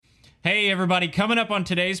Hey, everybody. Coming up on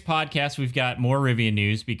today's podcast, we've got more Rivian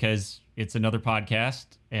news because it's another podcast,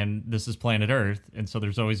 and this is Planet Earth, and so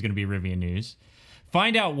there's always going to be Rivian news.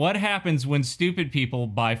 Find out what happens when stupid people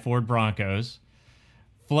buy Ford Broncos,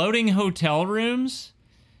 floating hotel rooms,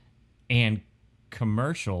 and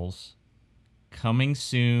commercials coming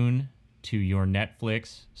soon to your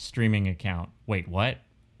Netflix streaming account. Wait, what?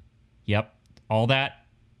 Yep, all that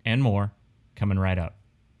and more coming right up.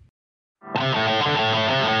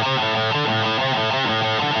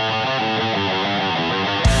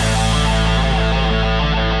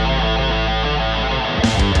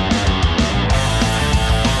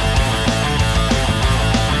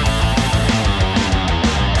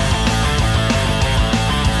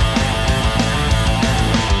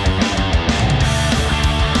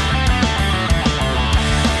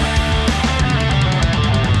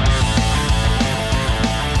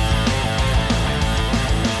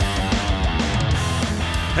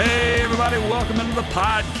 Welcome into the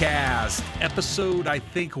podcast, episode, I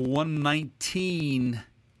think, 119,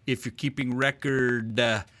 if you're keeping record.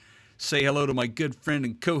 Say hello to my good friend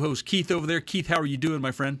and co-host, Keith, over there. Keith, how are you doing,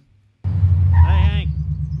 my friend? Hey, Hank,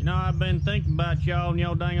 you know, I've been thinking about y'all and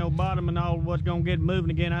y'all dang old bottom and all what's going to get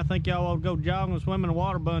moving again. I think y'all ought to go jogging and swimming in a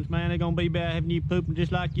water bunch, man. They're going to be bad having you pooping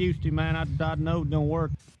just like you used to, man. I know it's going to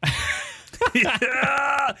work.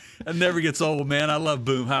 Yeah, it never gets old, man. I love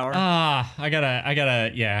Boomhauer. I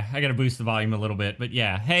gotta boost the volume a little bit. But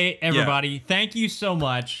yeah, hey everybody, Thank you so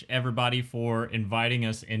much, everybody, for inviting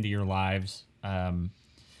us into your lives.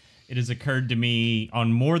 It has occurred to me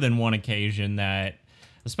on more than one occasion that,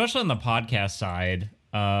 especially on the podcast side,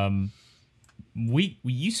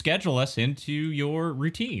 you schedule us into your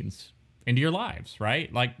routines, into your lives,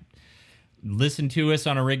 right? Like, listen to us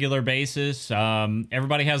on a regular basis.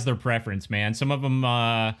 Everybody has their preference, man. Some of them,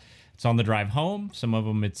 it's on the drive home. Some of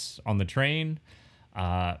them, it's on the train.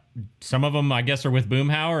 Some of them, I guess, are with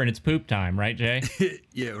Boomhauer, and it's poop time, right, Jay?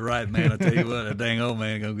 Yeah, right, man. I tell you what, a dang old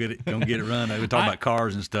man gonna get it run. We talk about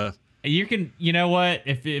cars and stuff. You know what?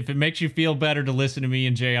 If it makes you feel better to listen to me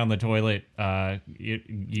and Jay on the toilet, y'all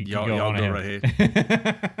go right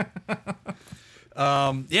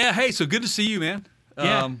ahead. Yeah. Hey, so good to see you, man.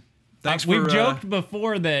 Yeah. Thanks We've joked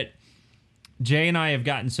before that Jay and I have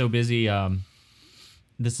gotten so busy.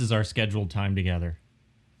 This is our scheduled time together.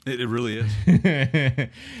 It really is. It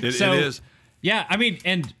is. Yeah, I mean,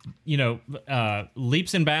 and you know,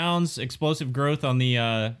 leaps and bounds, explosive growth on the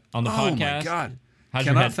podcast. Oh my God! How's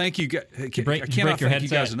cannot thank you. I cannot thank you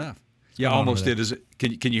guys enough. Yeah, almost did. Is it?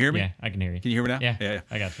 Can you hear me? Yeah, I can hear you. Can you hear me now? Yeah.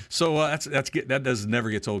 I got you. So that's good. That never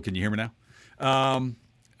gets old. Can you hear me now?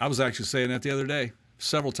 I was actually saying that the other day.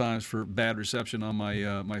 Several times for bad reception on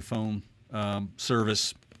my phone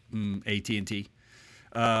service, AT&T.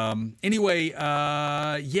 Anyway,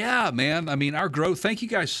 yeah, man. I mean, our growth. Thank you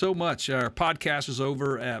guys so much. Our podcast is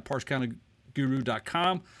over at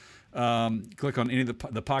PartsCountyGuru.com. Click on any of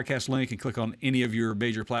the podcast link and click on any of your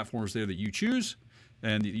major platforms there that you choose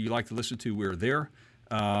and you like to listen to. We're there.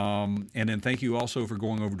 And then thank you also for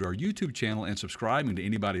going over to our YouTube channel and subscribing to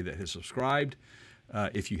anybody that has subscribed.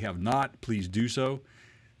 If you have not, please do so.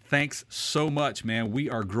 Thanks so much, man. We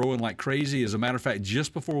are growing like crazy. As a matter of fact,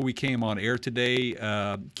 just before we came on air today,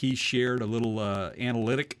 Keith shared a little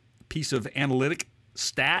piece of analytic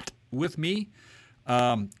stat with me.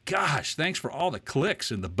 Gosh, thanks for all the clicks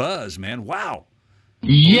and the buzz, man. Wow.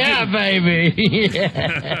 Yeah, baby.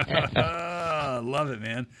 Love it,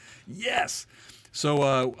 man. Yes.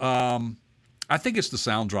 So, I think it's the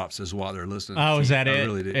sound drops is why they're listening. Oh, is that it? I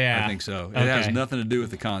really do. Yeah. I think so. It Okay. has nothing to do with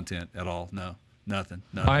the content at all. No, nothing.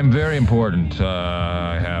 I'm very important.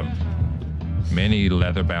 I have many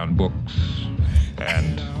leather-bound books,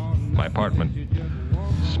 and my apartment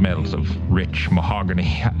smells of rich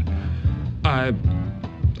mahogany.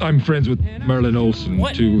 I'm friends with Merlin Olsen,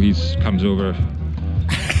 What? too. He comes over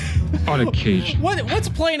on occasion. What's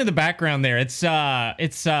playing in the background there? It's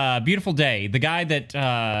Beautiful Day. The guy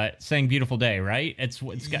that sang Beautiful Day, right? It's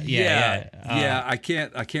got Yeah. I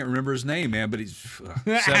can't remember his name, man, but he's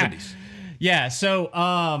 70s. Yeah. So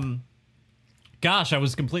gosh, I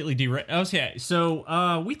was completely derailed. Oh, yeah.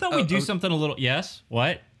 So we thought we'd do something a little. Yes.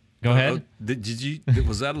 What? Go ahead. Did you?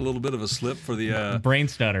 Was that a little bit of a slip for the? Brain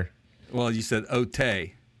stutter. Well, you said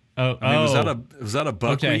Otay. Oh, I mean, was that a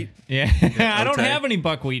buckwheat? Okay. Yeah. I don't Otay. have any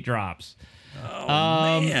buckwheat drops.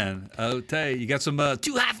 Oh man, Otay, you got some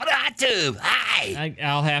too hot for the hot tube. Hi.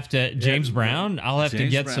 I'll have to James Brown. I'll have to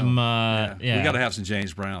James get Brown. some. We got to have some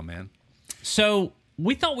James Brown, man. So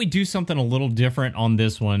we thought we'd do something a little different on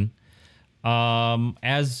this one,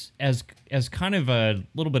 as kind of a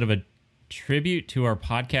little bit of a tribute to our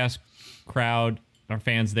podcast crowd, our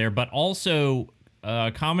fans there, but also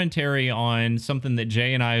commentary on something that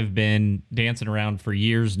Jay and I have been dancing around for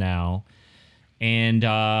years now. And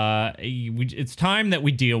it's time that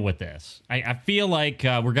we deal with this. I feel like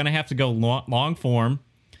we're going to have to go long form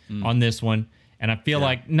on this one. And I feel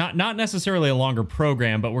like not necessarily a longer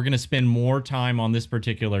program, but we're going to spend more time on this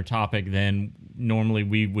particular topic than normally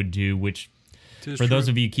we would do, which for those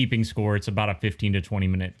of you keeping score, it's about a 15 to 20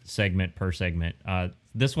 minute segment per segment.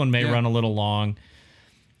 This one may run a little long.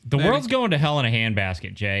 The world's going to hell in a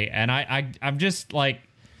handbasket, Jay. And I'm just like,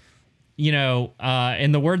 you know,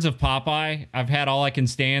 in the words of Popeye, I've had all I can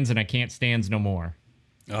stands and I can't stands no more.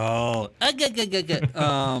 Oh,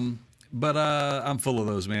 but I'm full of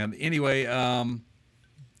those, man. Anyway,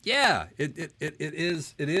 yeah, it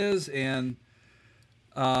is, and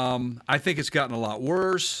I think it's gotten a lot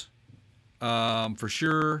worse, for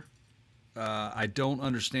sure. I don't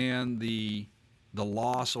understand the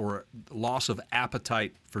loss of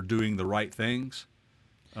appetite for doing the right things,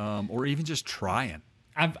 or even just trying.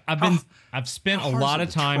 I've spent a lot of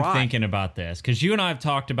time thinking about this because you and I have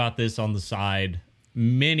talked about this on the side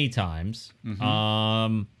many times.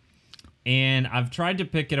 And I've tried to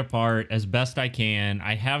pick it apart as best I can.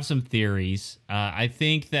 I have some theories. I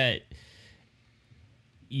think that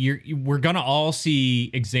we're going to all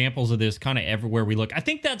see examples of this kind of everywhere we look. I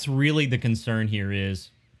think that's really the concern here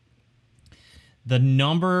is the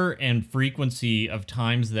number and frequency of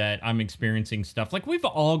times that I'm experiencing stuff. Like, we've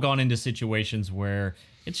all gone into situations where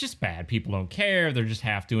it's just bad. People don't care. They're just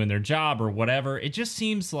half doing their job or whatever. It just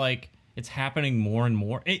seems like it's happening more and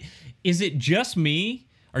more. Is it just me?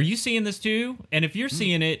 Are you seeing this too? And if you're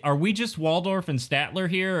seeing it, are we just Waldorf and Statler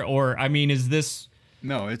here? Or, I mean, is this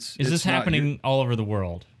happening all over the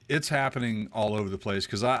world? It's happening all over the place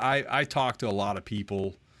because I talk to a lot of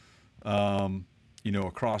people, you know,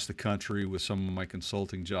 across the country with some of my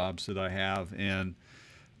consulting jobs that I have. And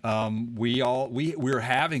we're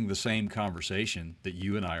having the same conversation that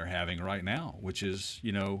you and I are having right now, which is,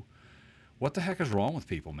 you know, what the heck is wrong with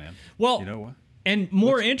people, man? Well, you know what? And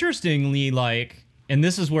more interestingly, like, and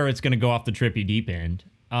this is where it's going to go off the trippy deep end.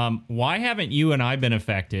 Why haven't you and I been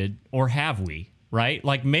affected, or have we? Right?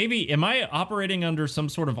 Like, maybe, am I operating under some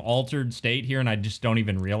sort of altered state here and I just don't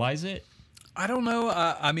even realize it? I don't know.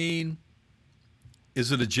 I mean,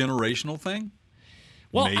 is it a generational thing?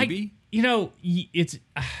 Well, maybe.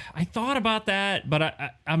 I thought about that, but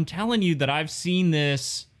I'm telling you that I've seen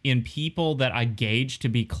this in people that I gauge to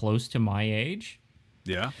be close to my age.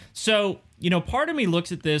 Yeah. So, you know, part of me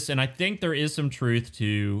looks at this and I think there is some truth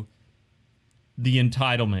to the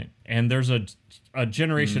entitlement. And there's a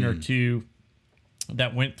generation or two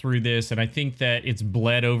that went through this, and I think that it's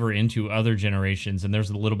bled over into other generations, and there's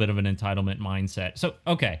a little bit of an entitlement mindset. So,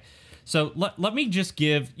 okay. So let me just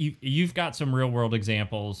give you, you've got some real world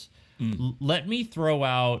examples. Let me throw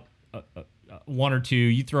out one or two.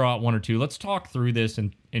 You throw out one or two. Let's talk through this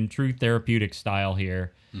in true therapeutic style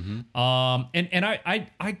here. And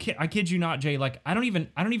I kid you not, Jay. Like, I don't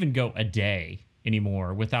even go a day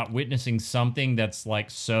anymore without witnessing something that's like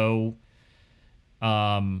so.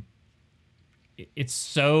 It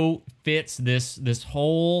so fits this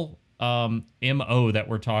whole MO that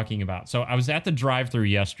we're talking about. So I was at the drive-thru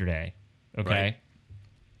yesterday, okay? Right.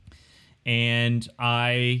 And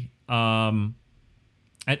I've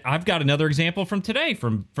got another example from today,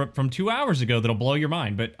 from 2 hours ago that'll blow your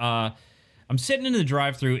mind. But I'm sitting in the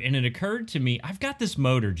drive-thru, and it occurred to me, I've got this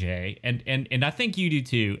motor, Jay, and I think you do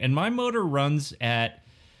too. And my motor runs at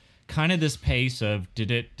kind of this pace of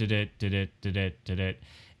did-it.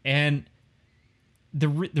 And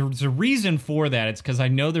there's a reason for that. It's because I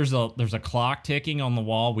know there's a clock ticking on the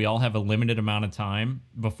wall. We all have a limited amount of time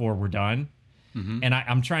before we're done, and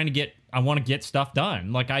I'm trying to I want to get stuff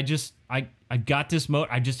done. Like, I got this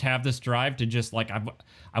I just have this drive to just like I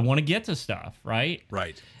want to get to stuff, right?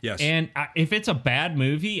 Right. Yes. And if it's a bad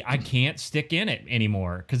movie, I can't stick in it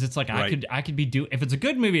anymore because it's like right. I could be if it's a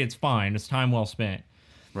good movie, it's fine. It's time well spent.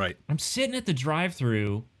 Right. I'm sitting at the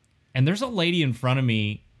drive-thru, and there's a lady in front of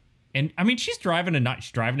me. And I mean, she's driving an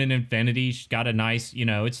Infiniti. She's got a nice, you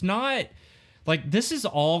know, it's not like, this is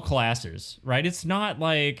all classes, right? It's not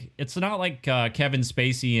like Kevin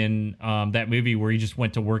Spacey in that movie where he just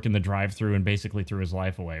went to work in the drive-thru and basically threw his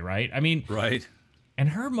life away, right? I mean, right. And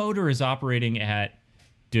her motor is operating at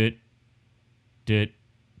dit.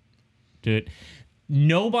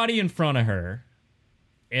 Nobody in front of her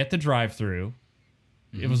at the drive-thru.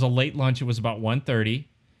 It was a late lunch. It was about 1:30.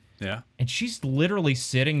 Yeah. And she's literally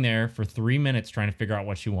sitting there for 3 minutes trying to figure out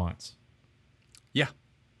what she wants. Yeah.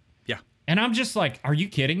 Yeah. And I'm just like, are you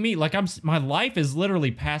kidding me? Like, my life is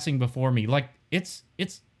literally passing before me. Like, it's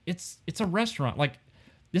a restaurant. Like,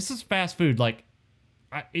 this is fast food. Like,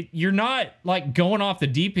 you're not like going off the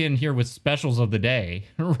deep end here with specials of the day,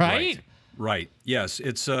 right? Right. Yes.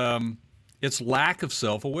 It's lack of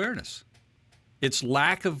self-awareness. It's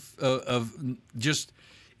lack of just.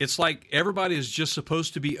 It's like everybody is just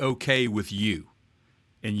supposed to be okay with you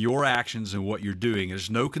and your actions and what you're doing. There's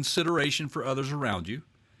no consideration for others around you.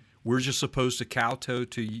 We're just supposed to kowtow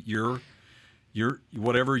to your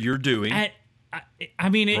whatever you're doing. I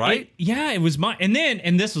mean, right? It was my,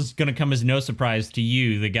 and this was going to come as no surprise to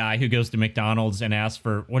you, the guy who goes to McDonald's and asks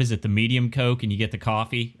for, what is it, the medium Coke, and you get the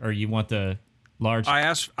coffee, or you want the large? I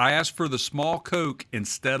asked for the small Coke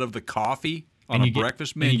instead of the coffee on a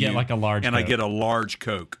breakfast menu. And you get like a large and Coke. I get a large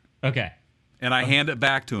Coke. Okay. And I hand it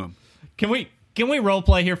back to him. Can we role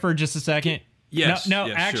play here for just a second? Yes. No,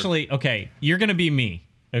 yes, actually, sure. okay. You're going to be me,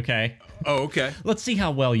 okay? Oh, okay. Let's see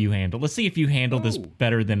how well you handle. Let's see if you handle this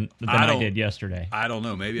better than I did yesterday. I don't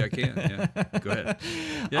know. Maybe I can. Yeah. Go ahead.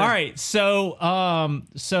 Yeah. All right. So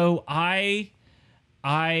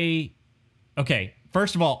okay.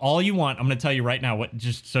 First of all you want, I'm going to tell you right now what,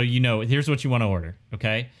 just so you know, here's what you want to order,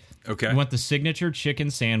 okay? Okay. You want the signature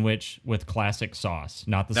chicken sandwich with classic sauce,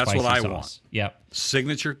 not the spicy sauce. That's what I want. Yep.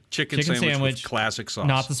 Signature chicken sandwich with classic sauce.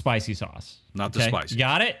 Not the spicy sauce. Not the spicy.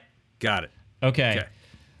 Got it? Got it. Okay.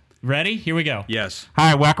 Ready? Here we go. Yes.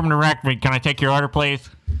 Hi, welcome to Rackford. Can I take your order, please?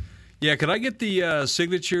 Yeah, could I get the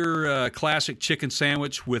signature classic chicken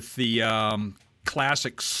sandwich with the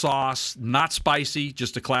classic sauce, not spicy,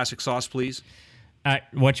 just a classic sauce, please?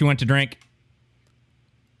 What you want to drink?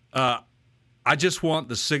 I just want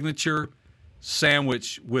the signature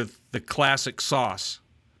sandwich with the classic sauce.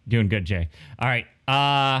 Doing good, Jay. All right.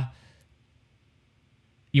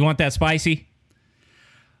 You want that spicy?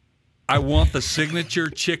 I want the signature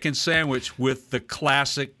chicken sandwich with the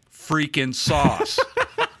classic freaking sauce.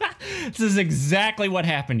 This is exactly what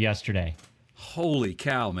happened yesterday. Holy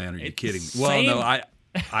cow, man! Are you kidding me? Same. Well,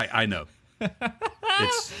 no, I know.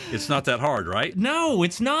 It's not that hard, right? No,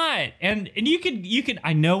 it's not. And you could.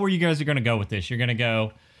 I know where you guys are going to go with this. You're going to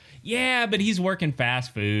go, yeah, but he's working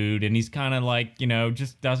fast food and he's kind of like,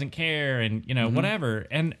 just doesn't care and, whatever.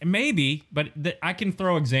 And maybe, but I can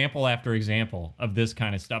throw example after example of this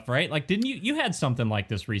kind of stuff, right? Like, didn't you had something like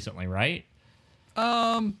this recently, right?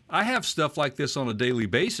 I have stuff like this on a daily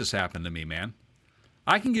basis happen to me, man.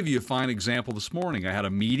 I can give you a fine example this morning. I had a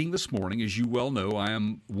meeting this morning. As you well know, I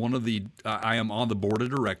am on the board of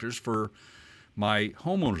directors for my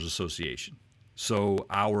homeowners association. So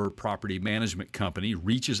our property management company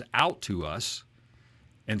reaches out to us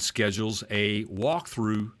and schedules a walk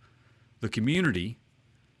through the community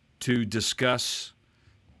to discuss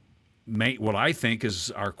what I think is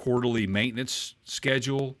our quarterly maintenance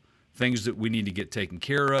schedule, things that we need to get taken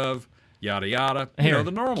care of, yada yada. Here, the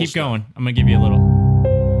normal keep stuff. going. I'm gonna give you a little.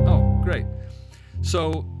 Oh, great.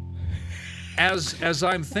 So as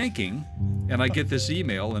I'm thinking, and I get this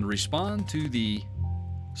email and respond to the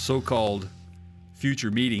so-called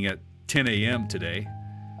future meeting at 10 a.m. today,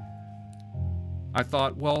 I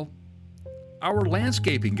thought, well, our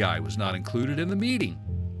landscaping guy was not included in the meeting.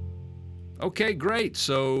 Okay, great.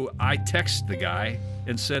 So I text the guy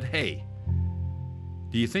and said, hey,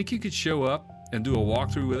 do you think you could show up and do a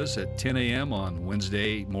walkthrough with us at 10 a.m. on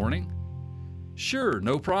Wednesday morning? Sure,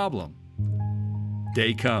 no problem.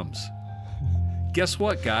 Day comes. Guess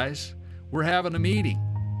what, guys? We're having a meeting.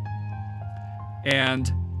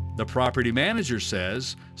 And the property manager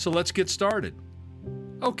says, so let's get started.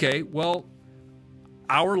 Okay, well,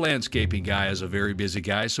 our landscaping guy is a very busy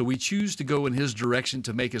guy, so we choose to go in his direction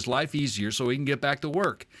to make his life easier so he can get back to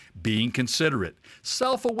work. Being considerate.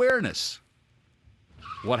 Self-awareness.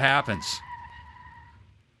 What happens?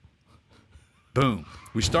 Boom.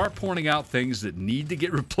 We start pointing out things that need to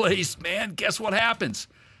get replaced. Man, guess what happens?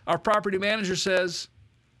 Our property manager says,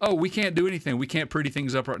 oh, we can't do anything. We can't pretty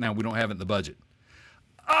things up right now. We don't have it in the budget.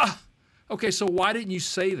 Okay, so why didn't you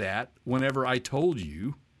say that whenever I told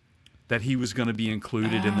you that he was going to be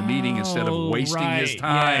included in the meeting instead of wasting his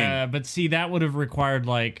time? Yeah, but see, that would have required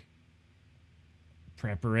like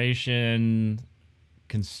preparation,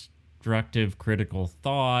 constructive critical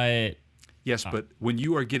thought. Yes, but when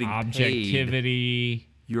you are getting objectivity, paid,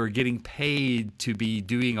 you are getting paid to be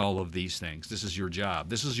doing all of these things. This is your job.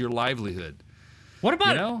 This is your livelihood. What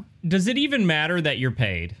about, does it even matter that you're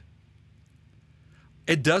paid?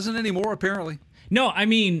 It doesn't anymore, apparently. No, I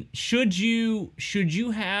mean, should you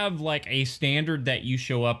have like a standard that you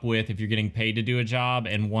show up with if you're getting paid to do a job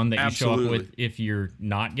and one that you show up with if you're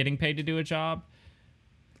not getting paid to do a job?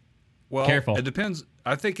 Well, careful. It depends.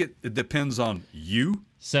 I think it depends on you.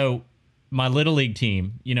 So my Little League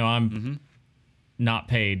team, I'm not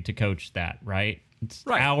paid to coach that, right? It's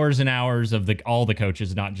hours and hours of all the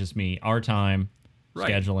coaches, not just me, our time Right.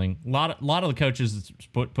 scheduling. A lot of the coaches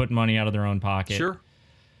putting money out of their own pocket. Sure.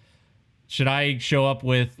 Should I show up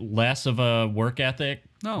with less of a work ethic?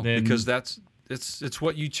 No, because it's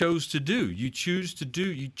what you chose to do. You choose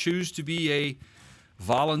to be a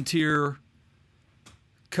volunteer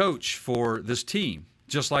coach for this team,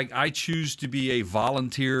 just like I choose to be a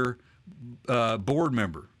volunteer board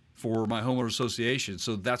member for my homeowner association.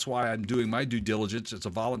 So that's why I'm doing my due diligence. It's a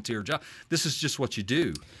volunteer job. This is just what you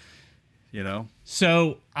do, you know.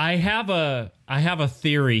 So I have a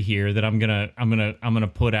theory here that I'm gonna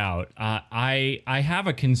put out. I have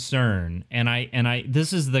a concern, and I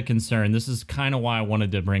this is the concern. This is kind of why I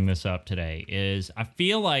wanted to bring this up today. Is I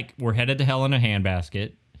feel like we're headed to hell in a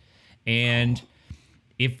handbasket, and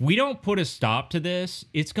if we don't put a stop to this,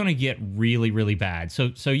 it's gonna get really, really bad.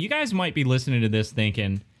 So you guys might be listening to this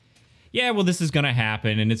thinking, yeah, well, this is going to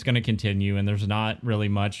happen and it's going to continue, and there's not really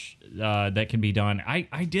much that can be done.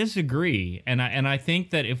 I disagree, and I think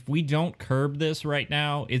that if we don't curb this right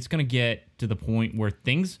now, it's going to get to the point where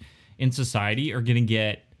things in society are going to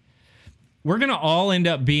get. We're going to all end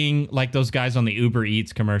up being like those guys on the Uber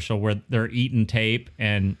Eats commercial where they're eating tape,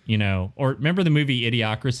 and or remember the movie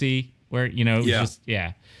Idiocracy where it was just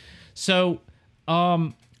So,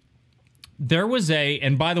 there was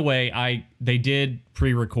and by the way, they did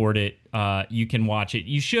pre-record it. You can watch it.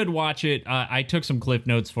 You should watch it. I took some clip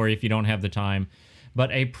notes for you if you don't have the time.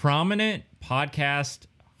 But a prominent podcast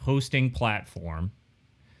hosting platform,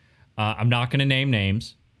 I'm not going to name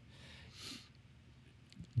names,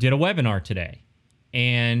 did a webinar today.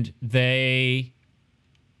 And they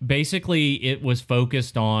basically, it was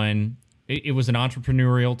focused on, it was an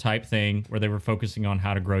entrepreneurial type thing where they were focusing on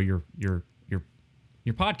how to grow your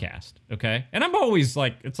podcast, okay? And I'm always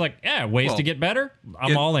like, it's like, yeah, ways to get better.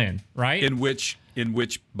 I'm all in, right? In which,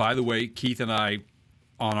 by the way, Keith and I,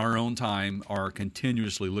 on our own time, are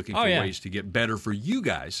continuously looking for ways to get better for you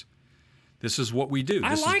guys. This is what we do.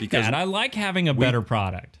 I like that. I like having a better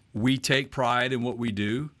product. We take pride in what we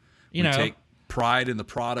do. We take pride in the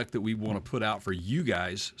product that we want to put out for you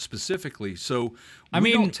guys specifically. So,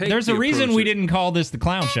 there's a reason we didn't call this the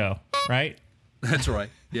Clown Show, right? That's right.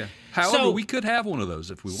 Yeah. However, we could have one of those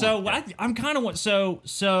if we want. So I'm kind of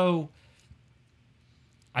so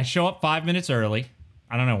I show up 5 minutes early.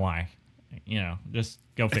 I don't know why. Just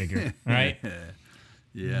go figure, right?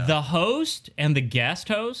 Yeah. The host and the guest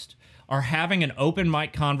host are having an open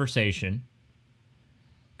mic conversation,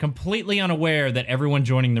 completely unaware that everyone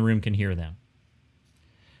joining the room can hear them.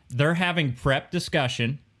 They're having prep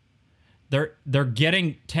discussion. They're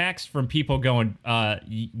getting texts from people going,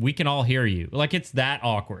 we can all hear you. Like, it's that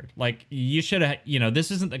awkward. Like, you should have,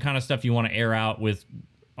 this isn't the kind of stuff you want to air out with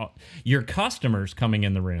your customers coming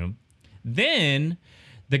in the room. Then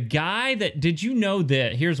the guy did you know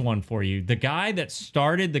that, here's one for you. The guy that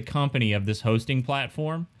started the company of this hosting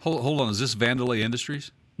platform. Hold on. Is this Vandelay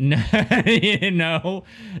Industries? No.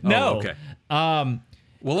 Oh, okay.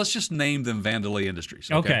 Well, let's just name them Vandelay Industries.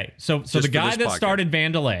 Okay. So the guy that started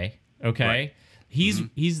Vandelay, okay, right. He's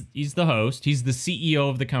the host. He's the CEO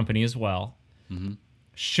of the company as well. Mm-hmm.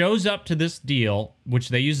 Shows up to this deal, which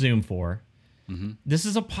they use Zoom for. Mm-hmm. This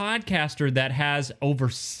is a podcaster that has over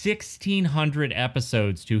 1,600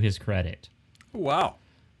 episodes to his credit. Wow.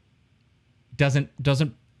 Doesn't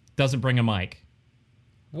bring a mic.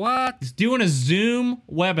 What? He's doing a Zoom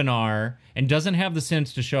webinar and doesn't have the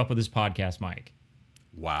sense to show up with his podcast mic.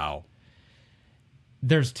 Wow.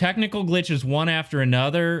 There's technical glitches one after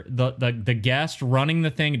another. The guest running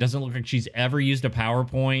the thing, it doesn't look like she's ever used a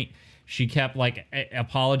PowerPoint. She kept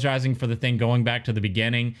apologizing for the thing going back to the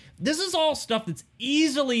beginning. This is all stuff that's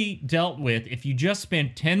easily dealt with if you just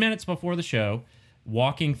spend 10 minutes before the show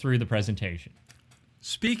walking through the presentation.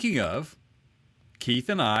 Speaking of, Keith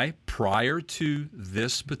and I, prior to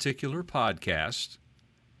this particular podcast,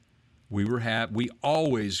 we're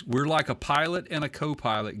like a pilot and a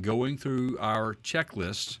co-pilot going through our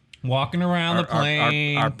checklist, walking around the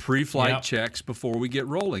plane, our pre-flight checks before we get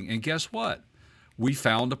rolling. And guess what? We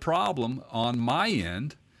found a problem on my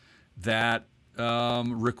end that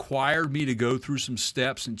required me to go through some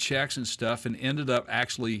steps and checks and stuff, and ended up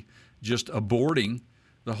actually just aborting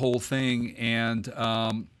the whole thing and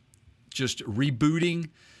just rebooting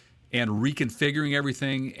and reconfiguring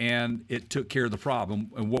everything, and it took care of the problem.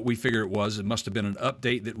 And what we figured it must have been an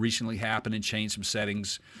update that recently happened and changed some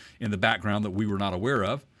settings in the background that we were not aware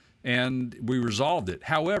of, and we resolved it.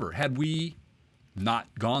 However, had we not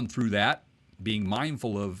gone through that, being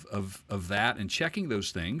mindful of that and checking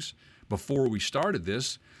those things before we started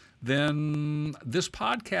this, then this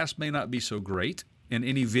podcast may not be so great, and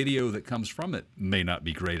any video that comes from it may not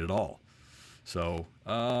be great at all. So,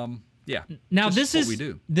 Yeah. Now just this what is we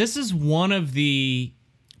do. this is one of the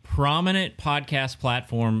prominent podcast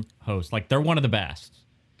platform hosts. Like they're one of the best.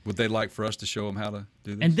 Would they like for us to show them how to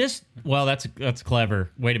do this? And this, well, that's clever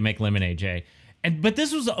way to make lemonade, Jay. But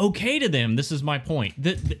this was okay to them. This is my point.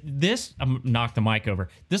 This I'm knock the mic over.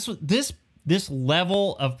 This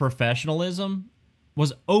level of professionalism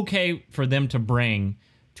was okay for them to bring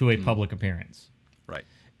to a public appearance. Right.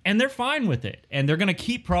 And they're fine with it. And they're going to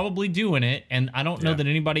keep probably doing it. And I don't know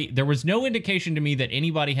that there was no indication to me that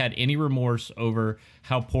anybody had any remorse over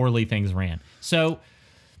how poorly things ran. So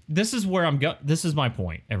this is where this is my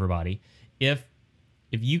point, everybody. If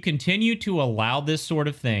you continue to allow this sort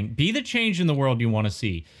of thing, be the change in the world you want to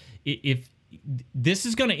see. If this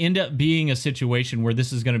is going to end up being a situation where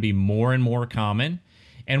this is going to be more and more common,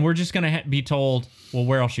 and we're just going to be told, well,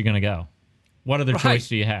 where else are you going to go? What other choice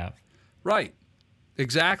do you have? Right.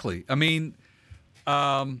 Exactly. I mean,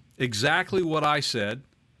 exactly what I said.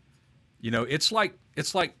 You know, it's like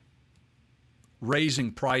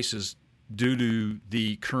raising prices due to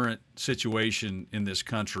the current situation in this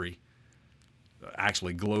country,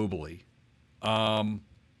 actually globally.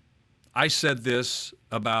 I said this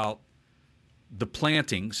about the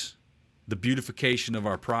plantings, the beautification of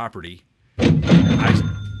our property. I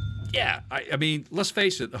mean, let's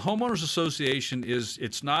face it, the Homeowners Association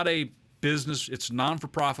it's not a business, it's a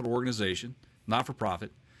non-for-profit organization, not for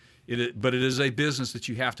profit. But it is a business that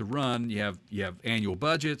you have to run. You have annual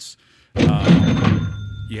budgets.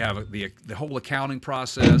 You have the whole accounting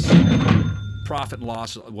process, profit and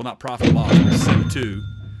loss. Well, not profit and loss, but SIM2.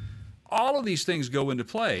 All of these things go into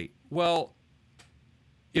play. Well,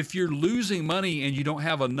 if you're losing money and you don't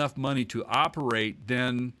have enough money to operate,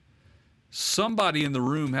 then somebody in the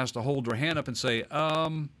room has to hold their hand up and say,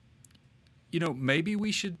 maybe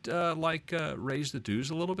we should raise the dues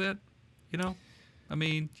a little bit. I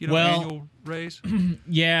mean, annual raise.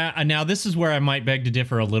 Yeah. Now this is where I might beg to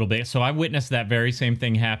differ a little bit. So I witnessed that very same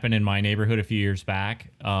thing happen in my neighborhood a few years back.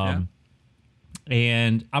 And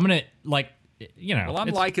I'm gonna Well, I'm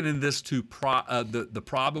likening this to the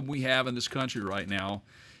problem we have in this country right now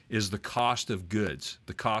is the cost of goods,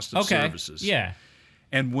 the cost of services. Yeah.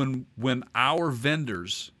 And when our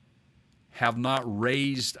vendors have not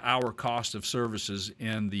raised our cost of services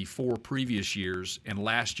in the 4 previous years, and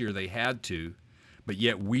last year they had to, but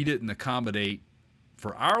yet we didn't accommodate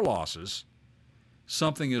for our losses,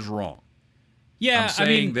 something is wrong. Yeah, I'm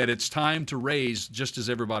saying that it's time to raise just as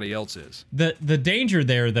everybody else is. The danger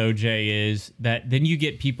there, though, Jay, is that then you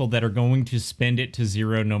get people that are going to spend it to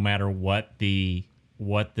zero no matter what the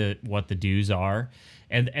dues are.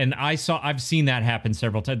 And I've seen that happen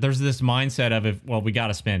several times. There's this mindset of we got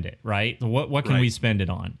to spend it, right? What can we spend it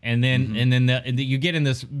on? And then you get in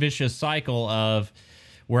this vicious cycle of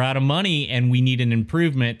we're out of money and we need an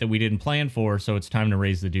improvement that we didn't plan for, so it's time to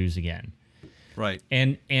raise the dues again. Right.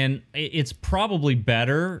 And it's probably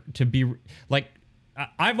better to be like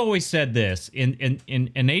I've always said this, in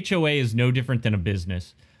an HOA is no different than a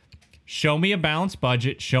business. Show me a balanced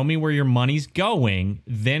budget, show me where your money's going,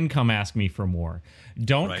 then come ask me for more.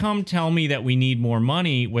 Don't come tell me that we need more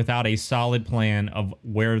money without a solid plan of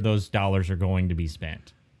where those dollars are going to be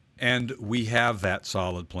spent. And we have that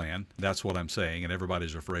solid plan. That's what I'm saying. And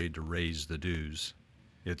everybody's afraid to raise the dues.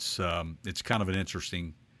 It's kind of an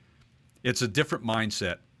interesting. It's a different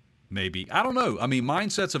mindset, maybe. I don't know. I mean,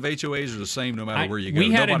 mindsets of HOAs are the same no matter where you go.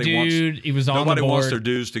 We had a dude. He was on the board. Nobody wants their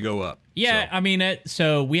dues to go up. Yeah, so. I mean,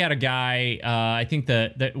 so we had a guy. I think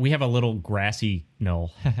that we have a little grassy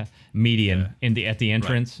median at the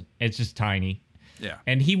entrance. Right. It's just tiny. Yeah.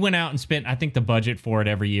 And he went out and spent. I think the budget for it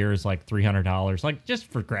every year is like $300, like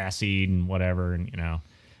just for grass seed and whatever. And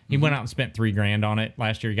he went out and spent $3,000 on it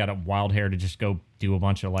last year. He got a wild hair to just go do a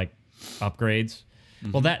bunch of like upgrades.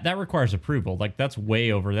 Mm-hmm. Well, that requires approval. Like that's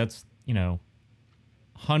way over. That's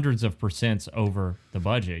hundreds of % over the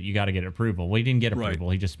budget. You got to get approval. Well, he didn't get approval.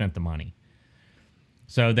 Right. He just spent the money.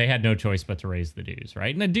 So they had no choice but to raise the dues,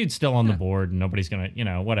 right? And the dude's still on the board, and nobody's gonna,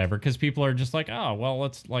 whatever, because people are just like, oh, well,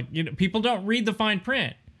 let's people don't read the fine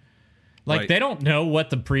print. Like they don't know what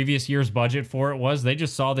the previous year's budget for it was. They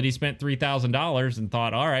just saw that he spent $3,000 and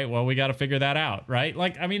thought, all right, well, we got to figure that out, right?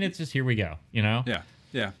 Like, I mean, it's just here we go, Yeah.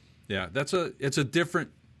 It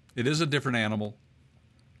is a different animal,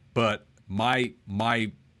 but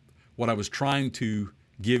what I was trying to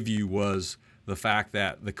give you was the fact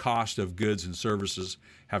that the cost of goods and services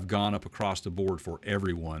have gone up across the board for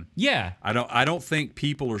everyone. Yeah. I don't think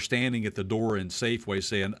people are standing at the door in Safeway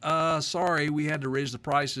saying, sorry, we had to raise the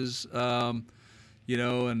prices, and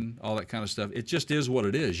all that kind of stuff. It just is what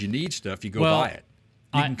it is. You need stuff, you go buy it.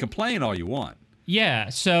 You can complain all you want. Yeah,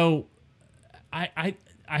 so I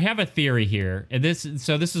I have a theory here, and this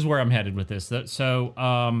is where I'm headed with this. So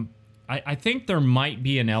I think there might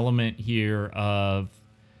be an element here of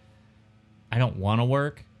I don't want to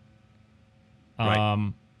work.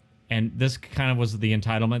 Right. And this kind of was the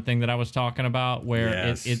entitlement thing that I was talking about,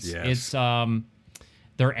 where it's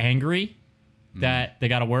they're angry that they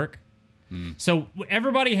got to work. So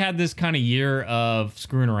everybody had this kind of year of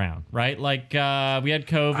screwing around, right? Like we had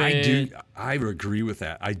COVID. I agree with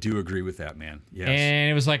that. I do agree with that, man. Yes. And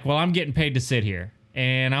it was like, well, I'm getting paid to sit here,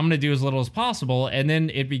 and I'm going to do as little as possible. And then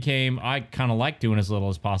it became, I kind of like doing as little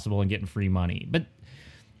as possible and getting free money. But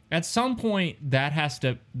at some point, there has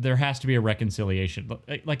to be a reconciliation.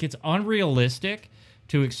 Like it's unrealistic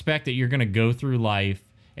to expect that you're going to go through life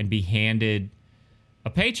and be handed a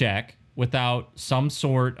paycheck without some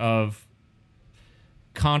sort of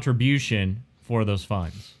contribution for those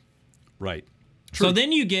funds. Right. So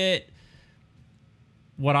then you get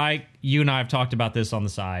you and I have talked about this on the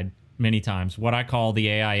side many times, what I call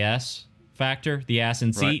the AIS factor, the ass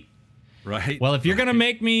and seat. Right. Well, if you're gonna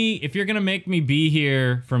make me be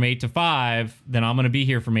here from 8 to 5, then I'm gonna be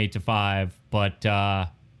here from 8 to 5. But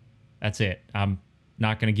that's it. I'm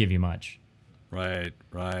not gonna give you much. Right.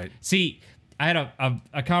 See, I had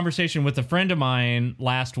a conversation with a friend of mine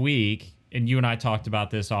last week, and you and I talked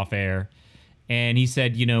about this off air. And he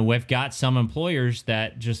said, we've got some employers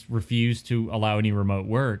that just refuse to allow any remote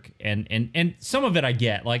work, and some of it I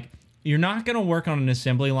get. Like, you're not going to work on an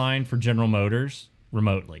assembly line for General Motors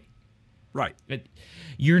remotely. Right.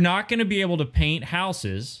 You're not going to be able to paint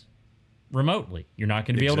houses remotely. You're not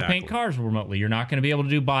going to be able to paint cars remotely. You're not going to be able to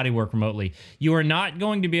do body work remotely. You are not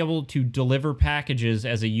going to be able to deliver packages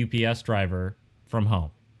as a UPS driver from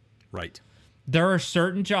home. Right. There are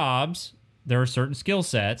certain jobs, there are certain skill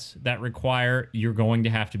sets that require you're going to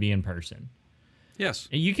have to be in person. Yes.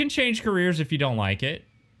 You can change careers if you don't like it.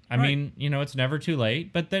 I mean, it's never too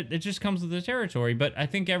late, but it just comes with the territory. But I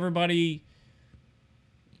think everybody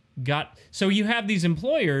so you have these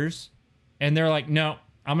employers, and they're like, no,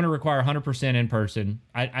 I'm going to require 100% in person.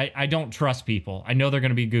 I don't trust people. I know they're going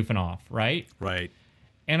to be goofing off, right? Right.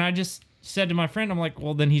 And I just said to my friend, I'm like,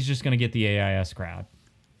 well, then he's just going to get the AIS crowd.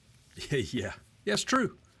 Yeah, it's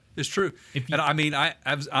true. It's true. And I mean,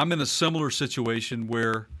 I'm in a similar situation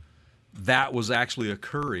where that was actually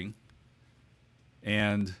occurring,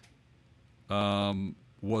 and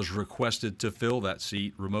was requested to fill that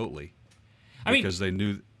seat remotely because they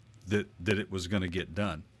knew that it was going to get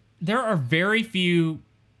done. There are very few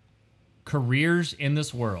careers in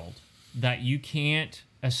this world that you can't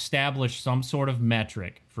establish some sort of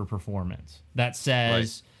metric for performance that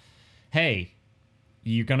says, hey,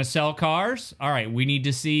 you're going to sell cars? All right, you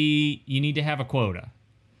need to have a quota.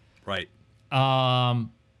 Right.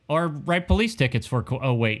 Or write police tickets for,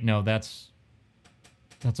 oh, wait, no, that's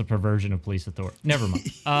a perversion of police authority. Never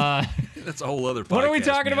mind. That's a whole other podcast. What are we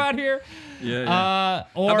talking about here? Yeah.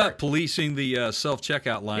 Or, how about policing the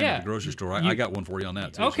self-checkout line at the grocery store? I got one for you on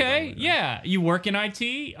that, too. Okay, yeah. You work in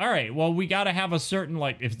IT? All right, well, we got to have a certain,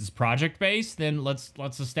 like, if it's project-based, then let's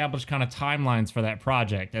establish kind of timelines for that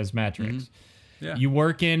project as metrics. Mm-hmm. Yeah. You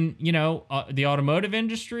work in, the automotive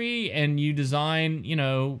industry, and you design,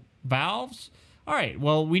 valves? All right,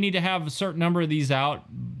 well, we need to have a certain number of these out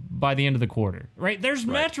by the end of the quarter, right? There's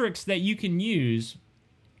metrics that you can use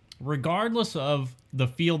regardless of the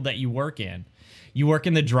field that you work in. You work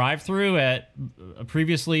in the drive-through at a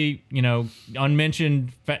previously,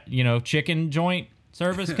 unmentioned, chicken joint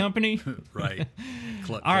service company. Right.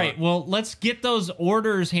 All right, well, let's get those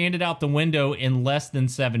orders handed out the window in less than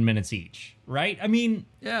 7 minutes each, right? I mean,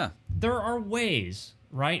 there are ways,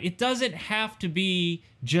 right? It doesn't have to be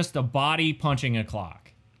just a body punching a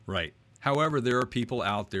clock. Right. However, there are people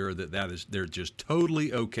out there they're just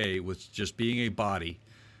totally okay with just being a body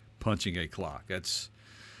punching a clock. That's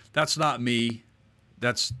not me.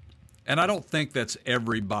 And I don't think that's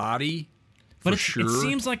everybody. But sure. It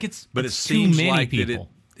seems like it's it seems too many people.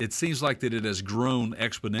 It seems like that it has grown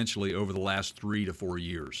exponentially over the last 3 to 4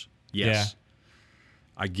 years. Yes.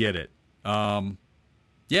 Yeah. I get it.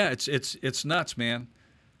 It's nuts, man.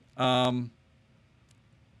 Can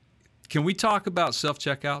we talk about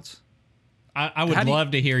self-checkouts? I would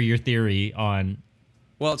love to hear your theory on.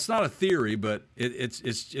 Well, it's not a theory, but it's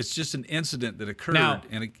just an incident that occurred. Now,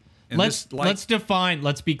 let's define.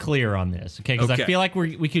 Let's be clear on this, okay? Because I feel like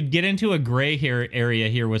we could get into a gray area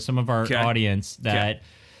here with some of our audience that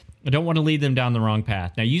I don't want to lead them down the wrong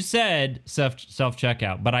path. Now, you said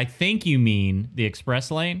self-checkout, but I think you mean the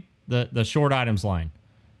express lane, the short items line.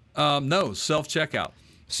 No, self-checkout.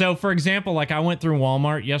 So, for example, like I went through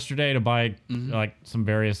Walmart yesterday to buy like some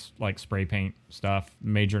various like spray paint stuff.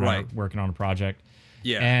 Major and I were working on a project.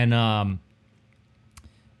 Yeah. And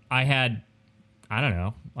I had, I don't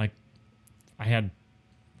know, like I had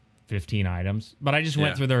 15 items, but I just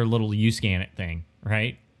went Yeah. through their little you scan it thing,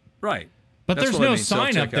 right? Right. But That's there's what I no mean, sign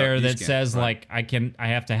up self-checkout, there you that scan, says right. like I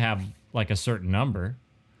have to have like a certain number.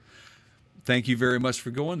 Thank you very much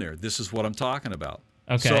for going there. This is what I'm talking about.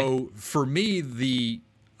 Okay. So for me,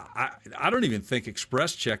 I don't even think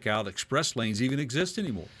express checkout, express lanes even exist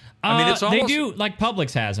anymore. I mean, it's almost, they do, like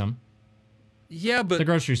Publix has them. Yeah, but The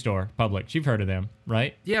grocery store, Publix. You've heard of them,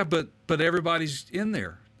 right? yeah, but everybody's in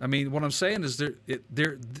there. I mean, what I'm saying is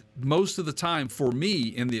they're most of the time for me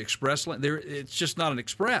in the express lane, it's just not an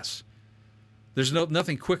express. There's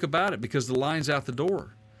nothing quick about it because the line's out the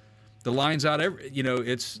door. The line's out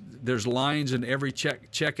there's lines in every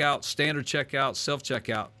checkout, standard checkout, self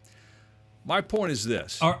checkout. My point is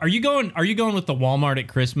this. Are you going with the Walmart at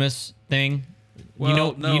Christmas thing?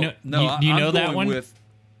 Well, do you know I'm that going one? With,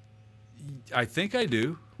 I think I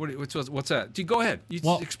do. What's that? Go ahead. You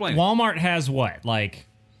Well, explain it. Walmart has what, like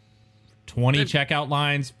 20 checkout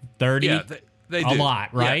lines, 30? Yeah, they do. A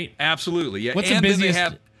lot, right? Yeah, absolutely. Yeah. What's And the then they busiest?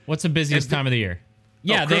 have- What's the busiest and the- time of the year?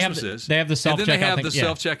 Yeah, they have Christmas is. they have the self And then checkout they have thing. the Yeah.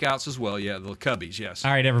 self checkouts as well. Yeah, the cubbies. Yes.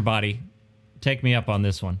 All right, everybody, take me up on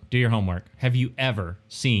this one. Do your homework. Have you ever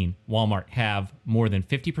seen Walmart have more than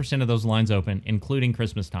 50% of those lines open, including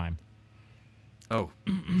Christmas time? Oh,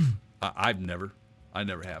 I never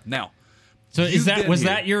have. Now, So You've been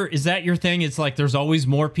here. is that your thing? It's like there's always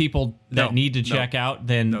more people that No, need to no, check out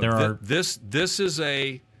than there are. This is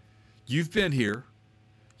a. You've been here.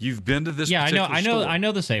 You've been to this. Yeah, particular store, I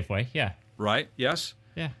know the Safeway. Yeah, Right. Yes.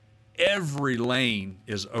 yeah. Every lane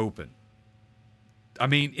is open. I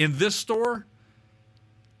mean, in this store,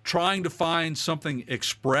 trying to find something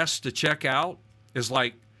express to check out is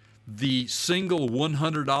like the single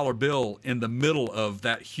 $100 bill in the middle of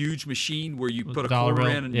that huge machine where you put a Dollar quarter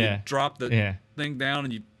bill, in and yeah. you drop the Yeah. thing down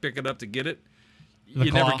and you pick it up to get it. The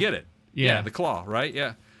You claw. never get it. Yeah. The claw, right?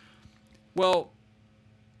 Yeah. Well,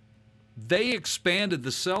 they expanded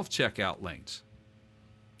the self-checkout lanes.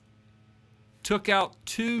 Took out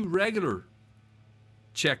 2 regular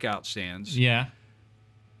checkout stands Yeah.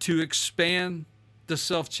 to expand the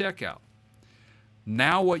self-checkout.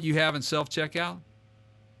 Now what you have in self-checkout,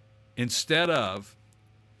 instead of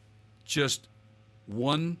just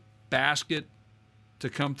one basket to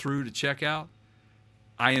come through to check out,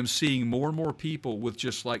 I am seeing more and more people with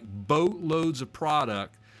just like boatloads of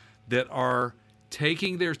product that are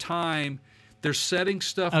taking their time. They're setting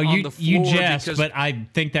stuff on the floor. You jest, because but I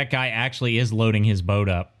think that guy actually is loading his boat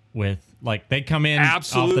up with, like, they come in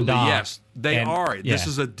absolutely, off the dock. yes, they and- are. Yeah, This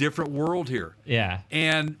is a different world here. yeah.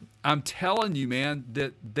 And I'm telling you, man,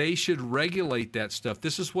 that they should regulate that stuff.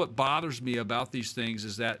 This is what bothers me about these things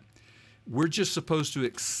is that we're just supposed to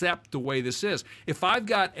accept the way this is. If I've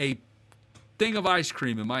got a thing of ice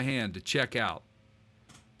cream in my hand to check out,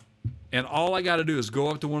 and all I got to do is go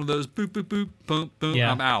up to one of those, boop, boop, boop, boom, boom,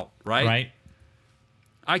 Yeah. I'm out, right? Right.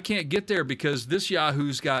 I can't get there because this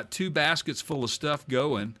Yahoo's got 2 baskets full of stuff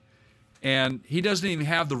going, and he doesn't even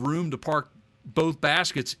have the room to park both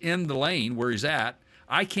baskets in the lane where he's at.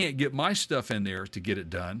 I can't get my stuff in there to get it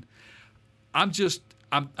done. I'm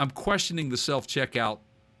questioning the self-checkout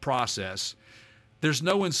process. There's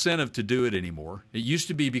no incentive to do it anymore. It used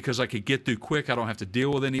to be because I could get through quick. I don't have to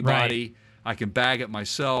deal with anybody. Right. I can bag it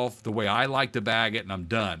myself the way I like to bag it, and I'm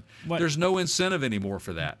done. What- There's no incentive anymore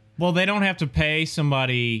for that. Well, they don't have to pay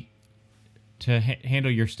somebody to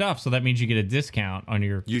handle your stuff, so that means you get a discount on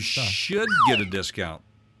your You stuff. should get a discount.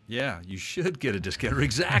 Yeah, you should get a discount.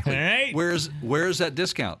 Exactly. Right. Where's that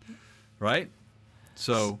discount? Right?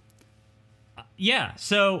 So Yeah.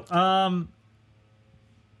 So,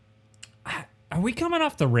 are we coming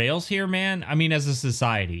off the rails here, man? I mean, as a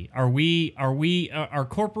society, are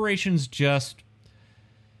corporations just?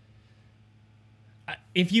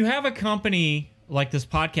 If you have a company like this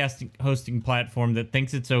podcast hosting platform that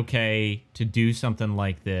thinks it's okay to do something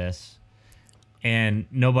like this, and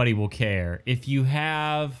nobody will care. If you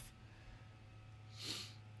have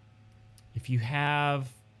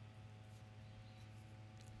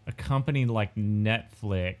a company like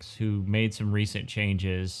Netflix who made some recent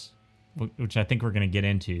changes, which I think we're going to get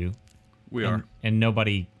into, we are. and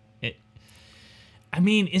nobody. I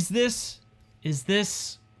mean, is this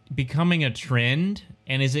becoming a trend,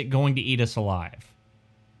 and is it going to eat us alive?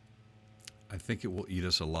 I think it will eat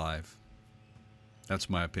us alive. That's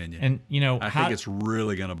my opinion. And I think it's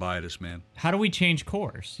really going to bite us, man. how do we change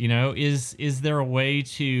course? Is there a way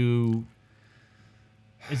to?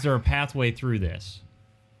 Is there a pathway through this?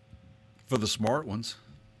 For the smart ones.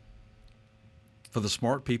 For the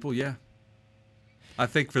smart people, yeah. I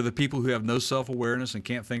think for the people who have no self-awareness and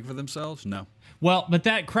can't think for themselves, no. Well, but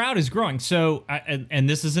that crowd is growing. So, and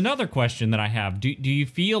this is another question that I have. Do you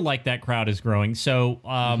feel like that crowd is growing? So,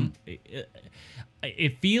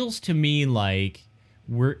 it feels to me like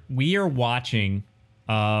we are watching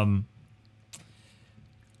all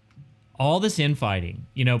this infighting.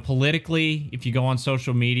 You know, politically, if you go on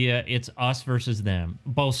social media, it's us versus them,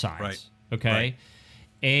 both sides. Right. Okay, Right.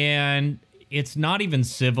 And it's not even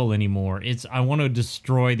civil anymore. It's I want to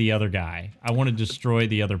destroy the other guy. I want to destroy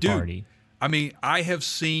the other party. I mean, I have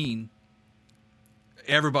seen,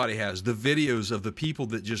 everybody has, the videos of the people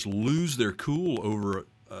that just lose their cool over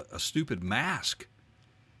a stupid mask.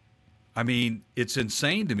 I mean, it's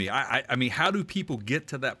insane to me. I mean, how do people get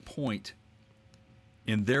to that point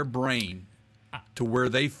in their brain to where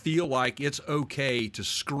they feel like it's okay to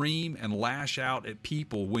scream and lash out at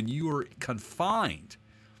people when you are confined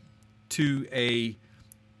to a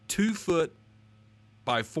 2-foot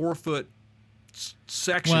by 4-foot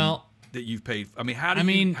section that you've paid? I mean, how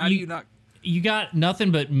do you not? You got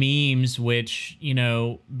nothing but memes, which, you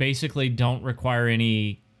know, basically don't require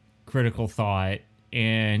any critical thought,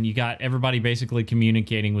 and you got everybody basically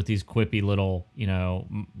communicating with these quippy little,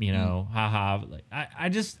 haha.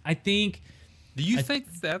 I think. Do you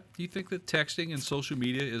think that texting and social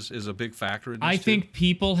media is a big factor in this? I think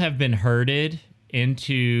people have been herded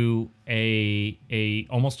into a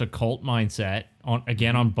almost a cult mindset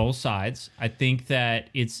on both sides. I think that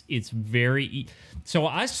it's very so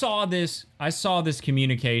I saw this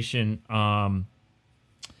communication a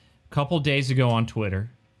couple days ago on Twitter.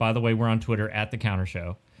 By the way, we're on Twitter at The Counter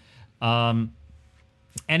Show. And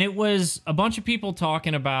it was a bunch of people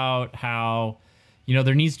talking about how, you know,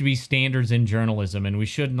 there needs to be standards in journalism and we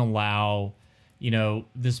shouldn't allow, you know,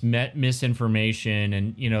 this misinformation,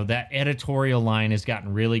 and, you know, that editorial line has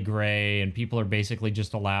gotten really gray and people are basically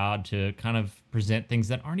just allowed to kind of present things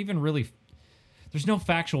that aren't even really, there's no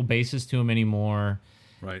factual basis to them anymore.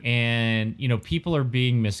 Right. And, you know, people are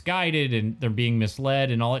being misguided and they're being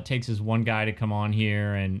misled, and all it takes is one guy to come on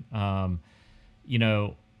here and, you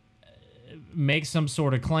know, make some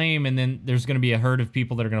sort of claim, and then there's going to be a herd of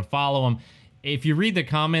people that are going to follow him. If you read the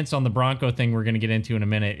comments on the Bronco thing we're going to get into in a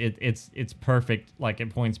minute, it's perfect. Like,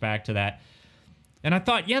 it points back to that. And I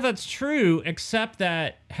thought, yeah, that's true, except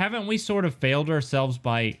that haven't we sort of failed ourselves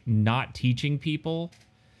by not teaching people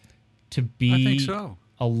to be I think so.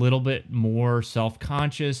 a little bit more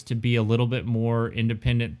self-conscious, to be a little bit more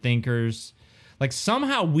independent thinkers? Like,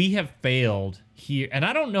 somehow we have failed here. And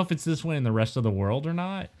I don't know if it's this way in the rest of the world or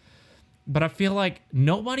not, but I feel like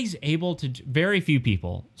nobody's able to, very few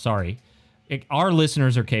people, our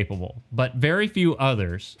listeners are capable, but very few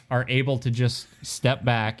others are able to just step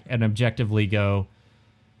back and objectively go,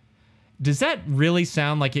 does that really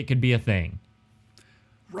sound like it could be a thing?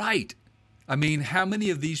 Right. I mean, how many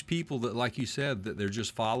of these people that, like you said, that they're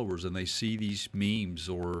just followers and they see these memes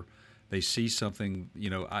or they see something, you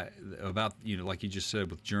know, about, you know, like you just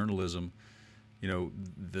said with journalism, you know,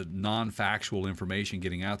 the non-factual information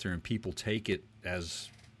getting out there and people take it as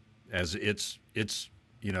it's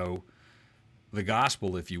you know, the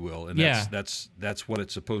gospel, if you will, and that's what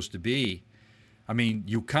it's supposed to be. I mean,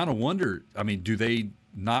 you kind of wonder. I mean, do they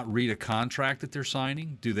not read a contract that they're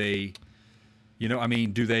signing? Do they, you know, I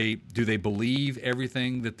mean, do they believe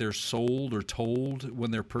everything that they're sold or told when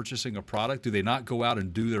they're purchasing a product? Do they not go out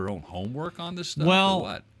and do their own homework on this stuff? Well, or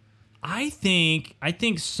what? I think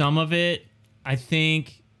some of it. I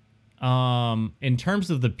think, in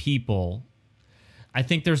terms of the people, I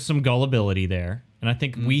think there's some gullibility there. And I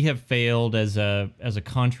think we have failed as a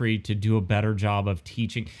country to do a better job of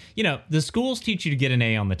teaching. You know, the schools teach you to get an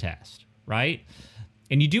A on the test, right?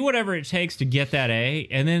 And you do whatever it takes to get that A,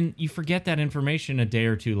 and then you forget that information a day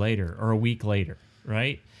or two later or a week later,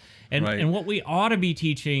 right? And what we ought to be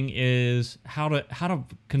teaching is how to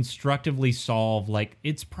constructively solve, like,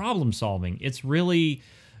 it's problem solving. It's really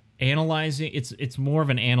analyzing. It's more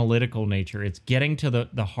of an analytical nature. It's getting to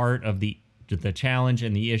the heart of the challenge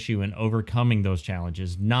and the issue and overcoming those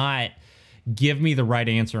challenges, not give me the right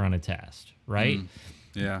answer on a test, right?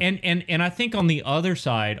 Yeah. And I think on the other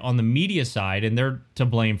side, on the media side, and they're to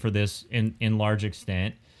blame for this in large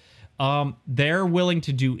extent, they're willing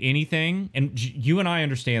to do anything. And you and I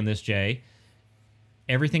understand this, Jay.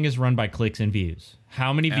 Everything is run by clicks and views.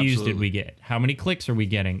 How many views did we get? How many clicks are we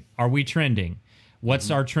getting? Are we trending?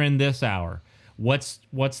 What's our trend this hour? What's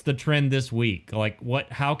the trend this week? Like,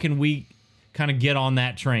 how can we kind of get on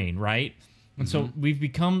that train, right? And so we've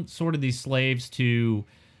become sort of these slaves to,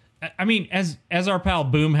 I mean, as our pal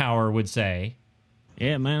Boomhauer would say,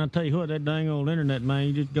 Yeah, man, I'll tell you what, that dang old internet, man,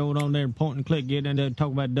 you just go on there and point and click, get in there and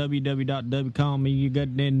talk about www.com, and you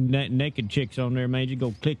got them naked chicks on there, man. You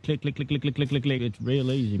go click, click, click, click, click, click, click, click, click. It's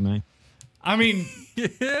real easy, man. I mean,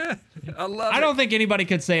 Yeah, I love it. I don't think anybody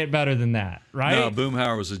could say it better than that, right? No,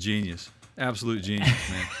 Boomhauer was a genius. Absolute genius,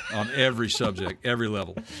 man. On every subject, every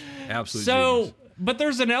level. Absolute genius. But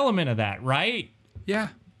there's an element of that, right? Yeah.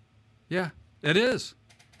 Yeah. It is.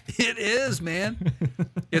 It is, man.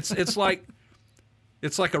 It's like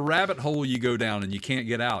a rabbit hole you go down and you can't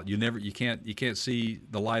get out. You can't see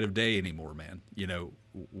the light of day anymore, man. You know,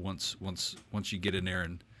 once you get in there,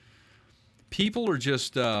 and people are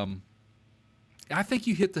just I think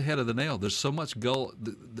you hit the head of the nail. There's so much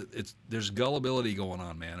there's gullibility going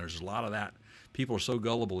on, man. There's a lot of that. People are so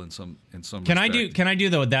gullible in some Can I respect. do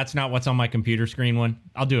though? That's not what's on my computer screen one.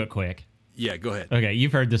 I'll do it quick. Yeah, go ahead. Okay,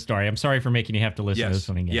 you've heard this story. I'm sorry for making you have to listen to this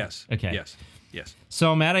one again. Yes. Okay. Yes.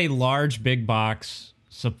 So I'm at a large big box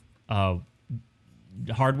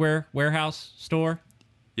hardware warehouse store.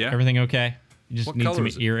 Yeah. Everything okay? You just What need color some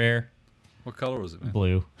is it? ear air. What color was it, man?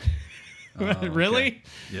 Blue. Oh, Really?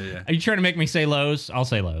 okay. Yeah. Are you trying to make me say Lowe's? I'll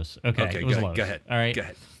say Lowe's. Okay, Okay, it was go Lowe's. ahead. All right. Go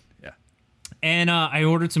ahead. Yeah. And I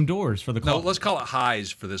ordered some doors for the No, closet. let's call it highs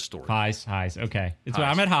for this story. Highs. Okay. Highs.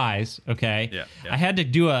 I'm at Highs. Okay. Yeah. I had to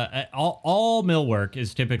do all millwork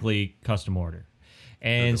is typically custom order,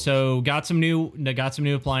 and so got some new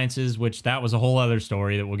appliances, which that was a whole other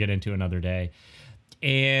story that we'll get into another day.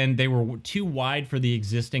 And they were too wide for the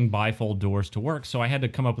existing bifold doors to work, so I had to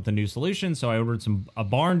come up with a new solution. So I ordered a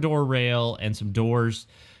barn door rail and some doors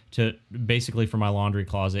to basically for my laundry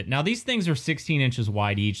closet. Now these things are 16 inches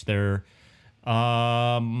wide each. They're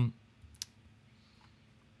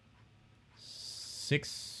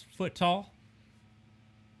 6 foot tall.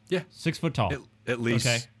 Yeah. 6 foot tall. At least.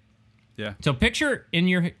 Okay. Yeah. So picture in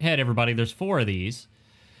your head, everybody, there's 4 of these,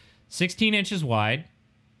 16 inches wide,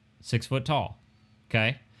 6 foot tall.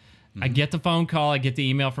 Okay. I get the phone call. I get the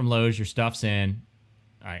email from Lowe's. Your stuff's in.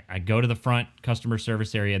 I go to the front customer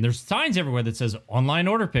service area, and there's signs everywhere that says online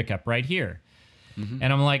order pickup right here. And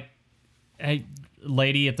I'm like, hey,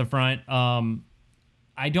 lady at the front,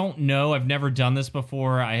 I don't know. I've never done this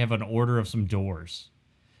before. I have an order of some doors,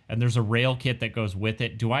 and there's a rail kit that goes with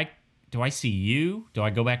it. Do I see you? Do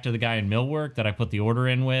I go back to the guy in millwork that I put the order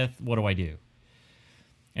in with? What do I do?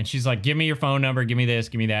 And she's like, give me your phone number. Give me this.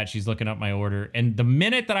 Give me that. She's looking up my order. And the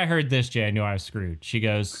minute that I heard this, Jay, I knew I was screwed. She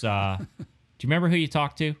goes, do you remember who you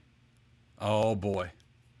talked to? Oh boy.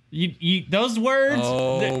 You those words?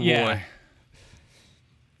 Oh Yeah. boy.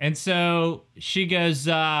 And so she goes,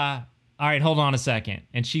 all right, hold on a second.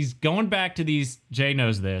 And she's going back to these, Jay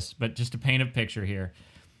knows this, but just to paint a picture here,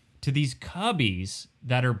 to these cubbies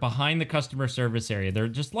that are behind the customer service area. They're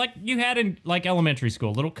just like you had in like elementary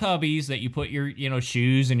school, little cubbies that you put your,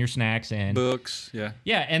 shoes and your snacks in. Books. Yeah.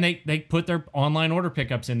 Yeah, and they put their online order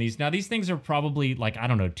pickups in these. Now, these things are probably like, I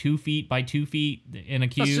don't know, 2 feet by 2 feet in a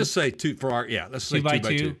cube. Let's just say 2 for our. Yeah. Let's say 2 by 2 by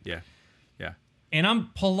 2. 2. Yeah. Yeah. And I'm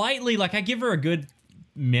politely, like, I give her a good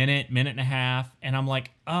minute and a half, and I'm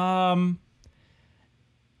like, I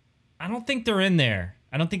don't think they're in there.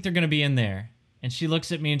 I don't think they're going to be in there. And she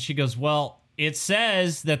looks at me and she goes, well, it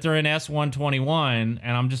says that they're in S121,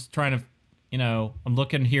 and I'm just trying to, I'm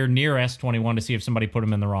looking here near S21 to see if somebody put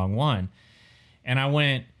them in the wrong one. And I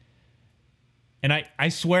went, and I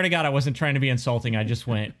swear to God, I wasn't trying to be insulting. I just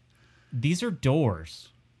went, these are doors.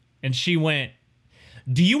 And she went,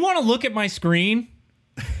 do you want to look at my screen?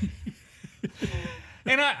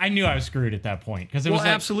 And I knew I was screwed at that point because it was like,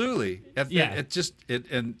 absolutely. Yeah.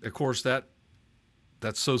 And of course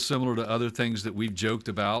that's so similar to other things that we've joked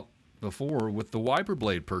about before with the wiper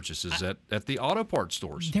blade purchases at the auto parts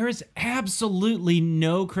stores. there is absolutely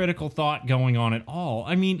no critical thought going on at all.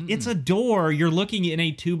 I mean, it's a door. You're looking in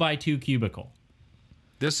a 2 by 2 cubicle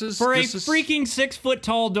This is freaking 6 foot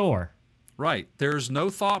tall door. right. There's no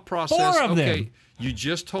thought process. 4 of them. You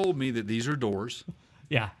just told me that these are doors,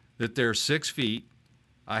 Yeah. that they're 6 feet.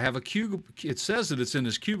 I have a cubicle. It says that it's in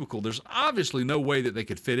this cubicle. There's obviously no way that they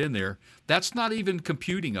could fit in there. That's not even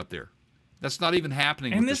computing up there. That's not even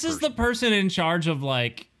happening. And with this is person. the person in charge of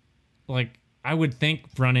like I would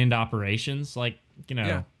think front end operations,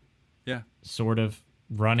 Yeah. sort of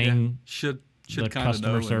running Should the kind of know.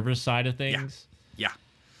 customer service side of things. Yeah.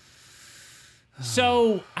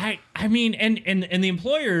 So I mean, and the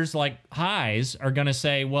employers like Highs are gonna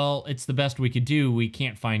say, well, it's the best we could do. We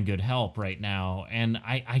can't find good help right now, and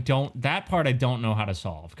I don't know how to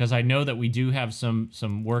solve because I know that we do have some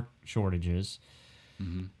work shortages,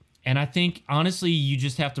 and I think honestly you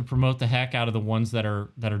just have to promote the heck out of the ones that are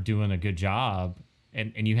doing a good job,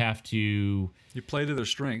 and you have to You play to their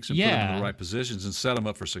strengths and put them in the right positions and set them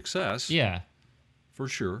up for success. yeah. for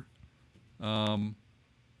sure.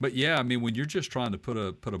 But yeah, I mean, when you're just trying to put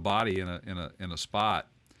a body in a spot,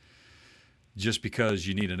 just because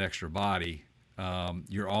you need an extra body,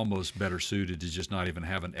 you're almost better suited to just not even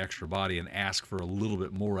have an extra body and ask for a little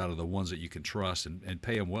bit more out of the ones that you can trust and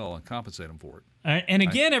pay them well and compensate them for it. And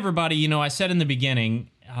again, everybody, I said in the beginning,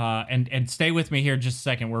 and stay with me here just a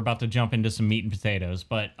second. We're about to jump into some meat and potatoes,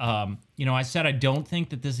 but I said I don't think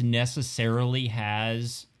that this necessarily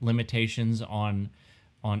has limitations on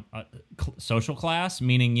social class.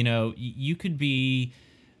 Meaning, you could be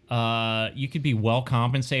well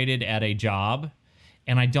compensated at a job.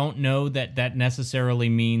 And I don't know that necessarily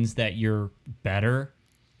means that you're better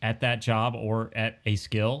at that job or at a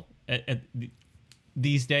skill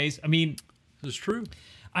these days. I mean, it's true.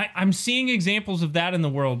 I'm seeing examples of that in the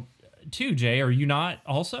world too, Jay. Are you not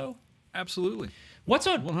also? Absolutely. What's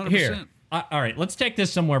on 100%. here? All right, let's take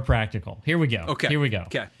this somewhere practical. Here we go. Okay. Here we go.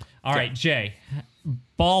 Okay. All right, Jay.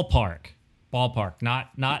 Ballpark.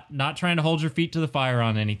 Not trying to hold your feet to the fire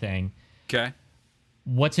on anything. Okay.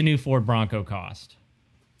 What's a new Ford Bronco cost?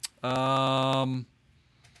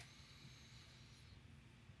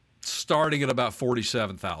 Starting at about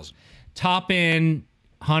 47,000. Top end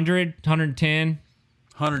 100, 110.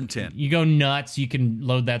 110. You go nuts, you can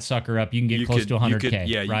load that sucker up. You can get close to 100K,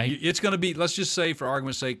 yeah, right? It's going to be, let's just say for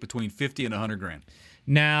argument's sake, between 50 and 100 grand.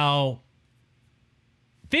 Now,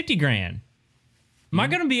 50 grand. Am I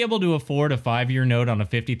going to be able to afford a 5-year note on a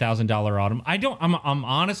 $50,000 Autumn? I'm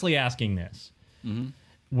honestly asking this.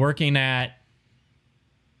 Working at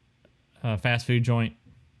a fast food joint?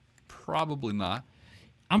 Probably not.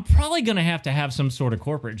 I'm probably going to have some sort of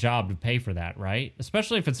corporate job to pay for that, right?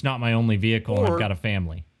 Especially if it's not my only vehicle and I've got a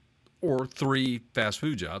family. Or 3 fast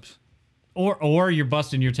food jobs. Or you're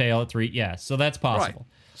busting your tail at 3. Yeah, so that's possible.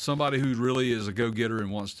 Right. Somebody who really is a go-getter and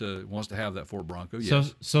wants to have that Ford Bronco,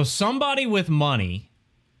 yes. So somebody with money,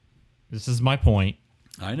 this is my point,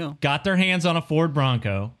 I know, got their hands on a Ford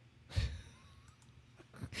Bronco.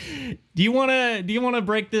 Do you want to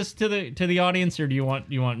break this to the audience, or do you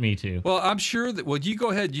want me to? Well, I'm sure that. Well, you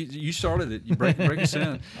go ahead. You started it. You break us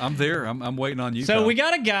in. I'm there. I'm waiting on you. So Kyle. we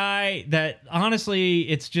got a guy that honestly,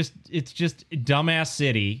 it's just dumbass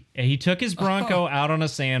city. He took his Bronco out on a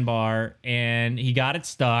sandbar and he got it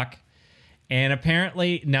stuck. And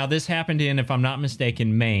apparently, now this happened in, if I'm not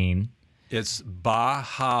mistaken, Maine. It's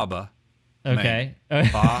Bahaba. Okay.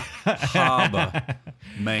 Bahaba,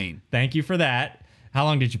 Maine. Thank you for that. How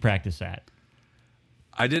long did you practice that?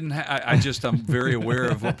 I didn't. I'm very aware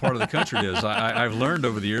of what part of the country it is. I've learned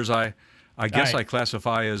over the years. I guess I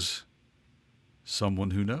classify as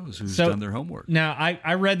someone who knows, who's done their homework. Now,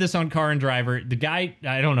 I read this on Car and Driver. The guy,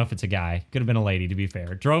 I don't know if it's a guy, could have been a lady, to be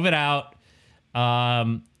fair, drove it out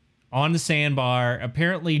on the sandbar.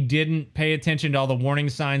 Apparently, didn't pay attention to all the warning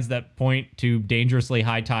signs that point to dangerously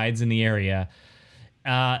high tides in the area.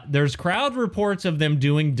 There's crowd reports of them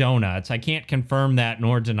doing donuts. I can't confirm that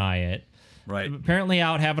nor deny it. Right. Apparently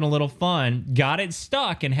out having a little fun, got it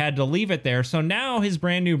stuck and had to leave it there. So now his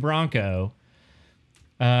brand new Bronco,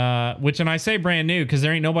 which, and I say brand new because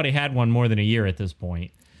there ain't nobody had one more than a year at this point,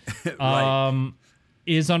 Right.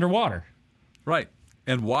 Is underwater. Right.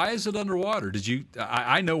 And why is it underwater? Did you?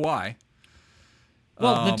 I know why.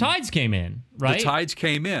 Well, the tides came in, right? The tides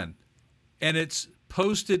came in, and it's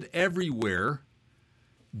posted everywhere.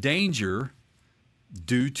 Danger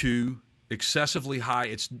due to excessively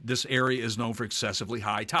high. This area is known for excessively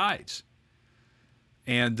high tides,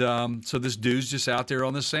 and so this dude's just out there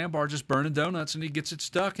on this sandbar just burning donuts, and he gets it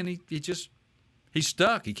stuck, and he's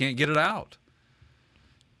stuck. He can't get it out,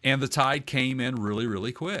 and the tide came in really,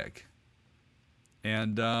 really quick,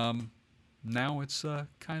 and now it's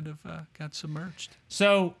kind of got submerged.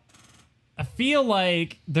 So I feel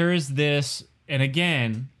like there is this, and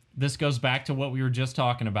again, this goes back to what we were just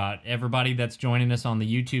talking about. Everybody that's joining us on the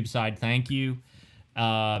YouTube side, thank you.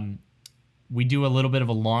 We do a little bit of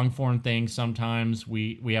a long form thing sometimes.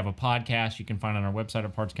 We have a podcast you can find on our website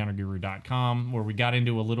at partscounterguru.com where we got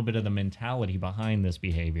into a little bit of the mentality behind this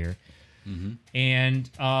behavior. Mm-hmm. And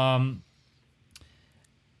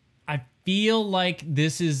I feel like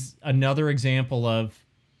this is another example of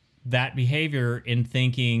that behavior in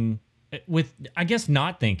thinking with, I guess,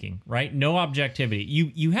 not thinking, right? No objectivity.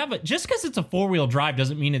 You have it just because it's a 4-wheel drive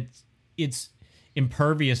doesn't mean it's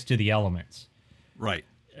impervious to the elements. Right.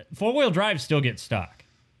 4-wheel drives still get stuck.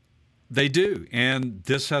 They do, and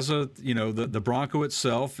this has the Bronco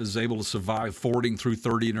itself is able to survive fording through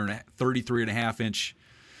 33.5-inch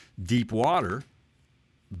deep water.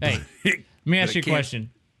 Hey, let me ask you a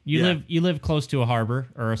question. You live close to a harbor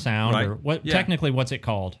or a sound, right? Or what? Yeah. Technically, what's it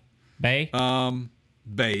called? Bay.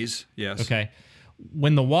 Bays, yes. Okay.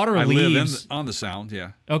 when the water I leaves, live on the Sound.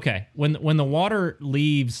 Yeah. okay, when the water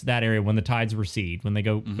leaves that area, when the tides recede, when they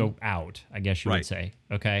go out, I guess you would Right. say,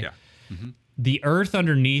 okay, Yeah. the earth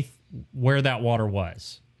underneath where that water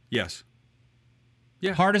was, Yes.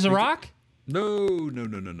 Yeah. hard as a rock, No.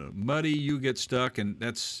 Muddy. You get stuck, and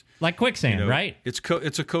that's like quicksand, you know, right? It's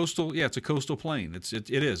a coastal. Yeah, it's a coastal plain. It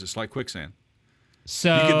is. It's like quicksand.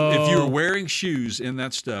 So If you're wearing shoes in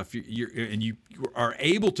that stuff, you are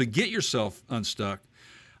able to get yourself unstuck,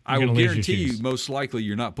 I You're will gonna lose your guarantee you, shoes. most likely,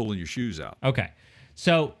 you're not pulling your shoes out. okay.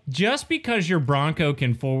 So just because your Bronco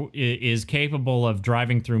is capable of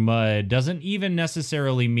driving through mud doesn't even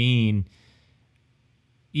necessarily mean,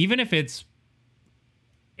 even if it's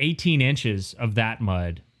 18 inches of that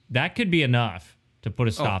mud, that could be enough to put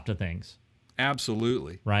a stop to things,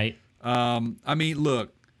 Absolutely. right? I mean,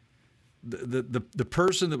 look, the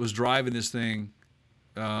person that was driving this thing,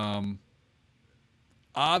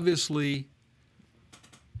 obviously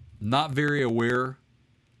not very aware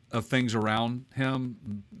of things around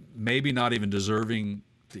him, maybe not even deserve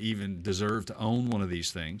to own one of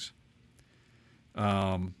these things,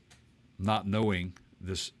 not knowing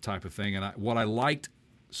this type of thing. And what I liked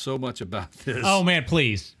so much about this, Oh man,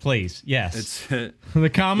 please, yes. it's The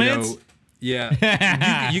comments. You know,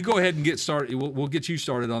 yeah, you go ahead and get started. We'll get you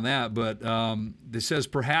started on that. But it says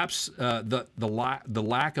perhaps the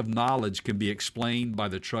lack of knowledge can be explained by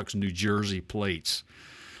the truck's New Jersey plates.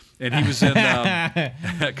 And he was in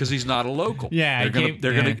because he's not a local. Yeah,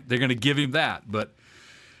 they're gonna give him that. But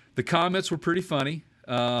the comments were pretty funny.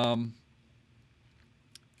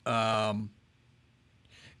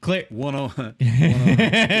 Clear. One on.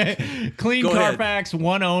 Clean Go ahead. Carfax,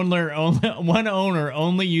 one owner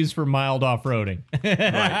only used for mild off-roading.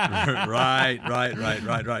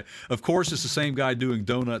 Right. Of course, it's the same guy doing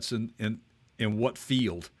donuts in what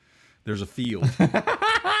field? There's a field.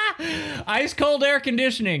 Ice cold air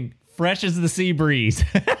conditioning, fresh as the sea breeze.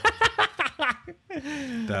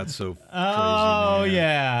 That's so crazy. Oh man.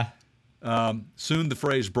 yeah. Soon the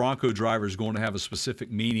phrase Bronco driver is going to have a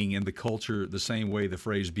specific meaning in the culture the same way the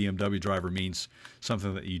phrase BMW driver means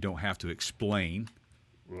something that you don't have to explain.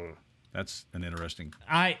 That's an interesting.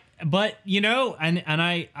 But you know, and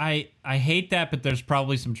I hate that, but there's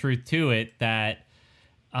probably some truth to it that,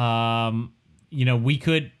 you know, we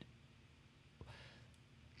could.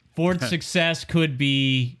 Ford's success could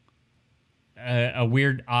be a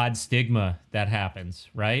weird, odd stigma that happens,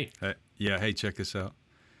 right? Hey, check this out.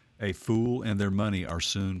 A fool and their money are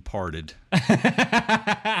soon parted.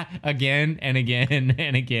 Again and again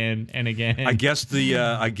and again and again. I guess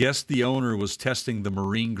the owner was testing the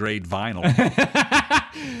marine grade vinyl.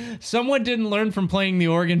 Someone didn't learn from playing the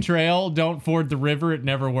Oregon Trail. Don't ford the river; it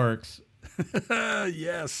never works.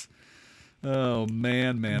 Yes. Oh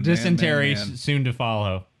man. Dysentery man. soon to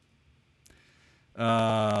follow.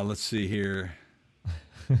 Let's see here.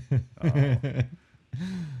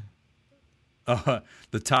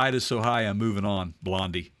 The tide is so high, I'm moving on.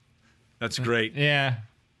 Blondie. That's great. Yeah.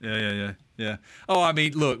 Yeah. Oh, I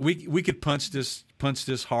mean, look, we could punch this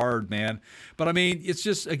hard, man. But I mean, it's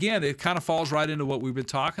just, again, it kind of falls right into what we've been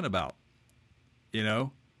talking about. You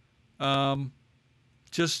know,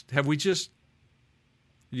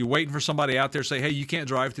 you're waiting for somebody out there to say, hey, you can't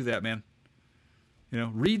drive through that, man. You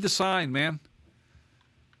know, read the sign, man.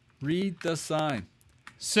 Read the sign.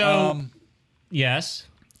 So, yes.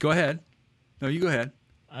 Go ahead. No, you go ahead.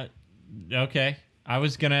 Okay. I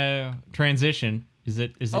was gonna transition. Is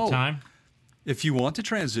it time? If you want to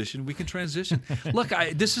transition, we can transition. Look,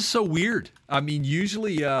 this is so weird. I mean,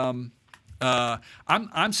 usually I'm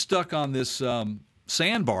stuck on this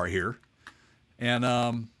sandbar here, and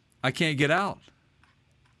I can't get out.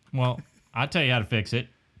 Well, I'll tell you how to fix it.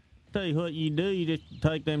 Tell you what you do, you just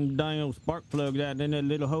take them dang old spark plugs out in that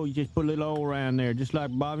little hole, you just put a little oil around there, just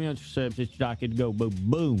like Bobby Unser says, it's like it'd go boom,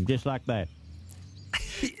 boom, just like that.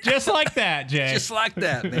 Just like that, Jay. Just like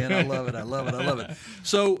that, man. I love it.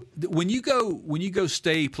 So when you go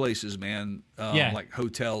stay places, man, like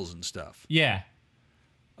hotels and stuff. Yeah.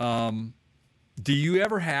 Do you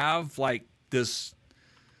ever have like this?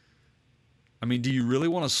 I mean, do you really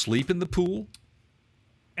want to sleep in the pool?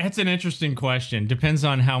 That's an interesting question. Depends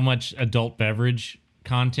on how much adult beverage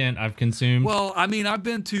content I've consumed. Well, I mean, I've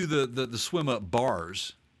been to the swim up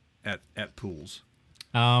bars at pools.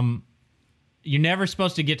 You're never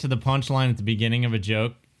supposed to get to the punchline at the beginning of a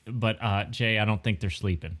joke, but Jay, I don't think they're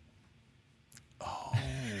sleeping. Oh.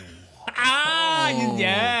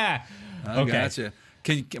 Yeah. I Okay. Gotcha.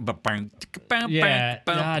 Can you? Yeah.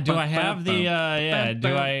 Do I have the?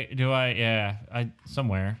 Do I? Yeah.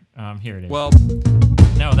 Somewhere. Here it is. Well,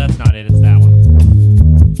 no, that's not it. It's that one.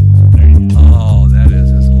 There you go. oh, that's a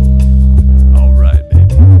little. All right.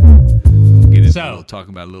 So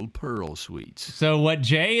talking about little Pearl Suites. So what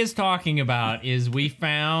Jay is talking about is we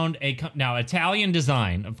found now Italian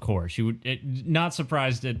design, of course. You would not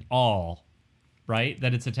surprised at all, right?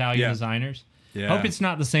 That it's Italian designers. Yeah. Hope it's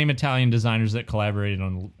not the same Italian designers that collaborated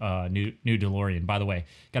on New DeLorean. By the way,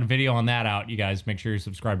 got a video on that out. You guys make sure you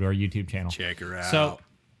subscribe to our YouTube channel. Check her out. So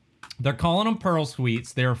they're calling them Pearl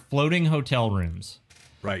Suites. They're floating hotel rooms.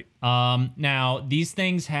 Right. Now these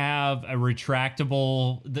things have a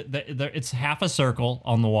retractable. It's half a circle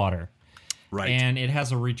on the water. Right. And it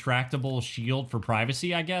has a retractable shield for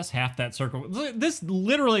privacy, I guess. Half that circle. This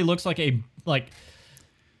literally looks like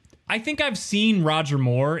I think I've seen Roger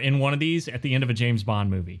Moore in one of these at the end of a James Bond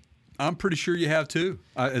movie. I'm pretty sure you have too.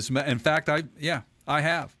 In fact, I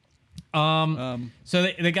have. So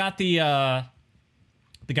they got they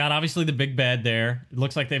got obviously the big bed there. It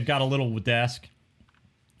looks like they've got a little desk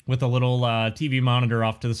with a little TV monitor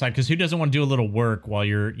off to the side, because who doesn't want to do a little work while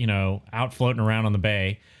you're out floating around on the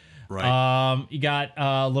bay? Right. You got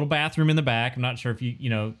a little bathroom in the back. I'm not sure if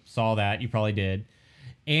you saw that. You probably did.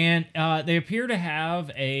 And they appear to have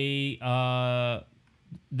they have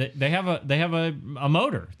a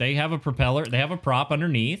motor. They have a propeller. They have a prop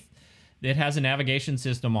underneath that has a navigation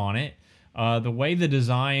system on it. The way the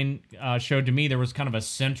design showed to me, there was kind of a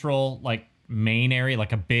central main area,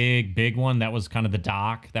 like a big one. That was kind of the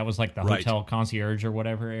dock. That was like the hotel concierge or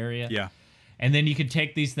whatever area. Yeah. And then you could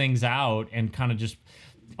take these things out and kind of just...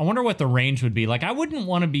 I wonder what the range would be. I wouldn't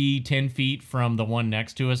want to be 10 feet from the one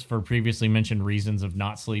next to us for previously mentioned reasons of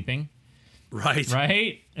not sleeping. Right.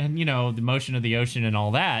 Right? And, the motion of the ocean and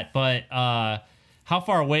all that. But how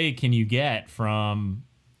far away can you get from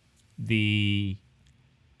the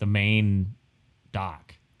main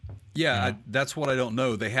dock? Yeah, that's what I don't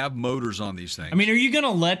know. They have motors on these things. I mean, are you going to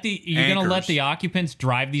let the occupants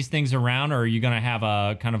drive these things around, or are you going to have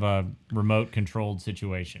a kind of a remote controlled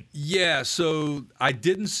situation? Yeah, so I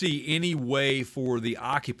didn't see any way for the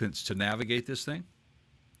occupants to navigate this thing.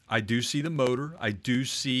 I do see the motor. I do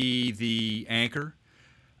see the anchor.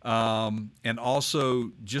 And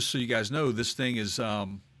also, just so you guys know, this thing is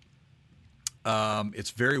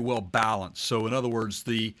it's very well balanced. So in other words,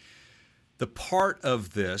 the part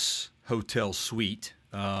of this hotel suite,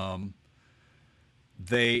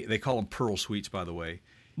 they call them Pearl Suites, by the way.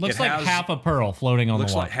 Looks like half a pearl floating on the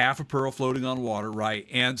water. Looks like half a pearl floating on water, right?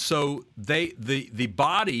 And so the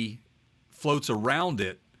body floats around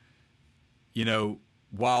it,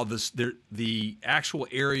 while the actual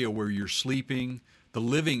area where you're sleeping, the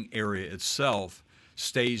living area itself,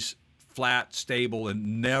 stays flat, stable,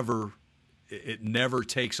 and never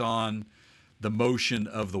takes on the motion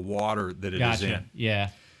of the water that it is in. Yeah.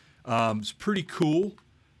 It's pretty cool.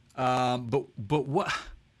 But what?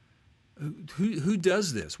 Who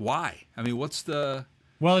does this? Why? I mean, what's the?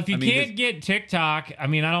 Well, if you can't get TikTok, I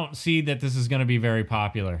don't see that this is going to be very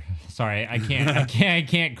popular. Sorry, I can't. I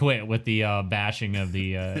can't quit with the bashing of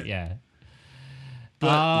the yeah.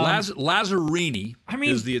 But Lazzarini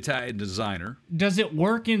is the Italian designer. Does it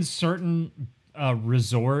work in certain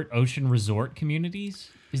ocean resort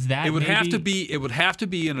communities? Is that it would maybe? have to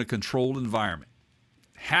be in a controlled environment.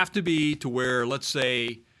 Have to be to where, let's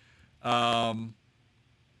say,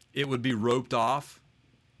 it would be roped off,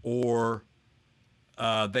 or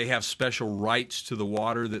they have special rights to the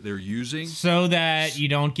water that they're using, so that you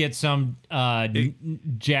don't get some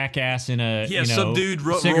jackass in a some dude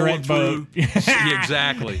cigarette rolling boat. through. Yeah,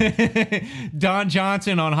 exactly. Don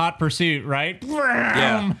Johnson on Hot Pursuit, right?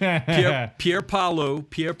 Yeah. Pier Paolo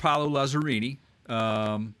Lazzarini.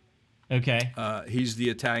 Okay. He's the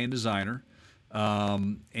Italian designer,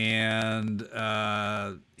 and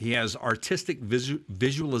he has artistic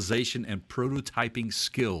visualization and prototyping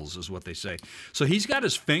skills, is what they say. So he's got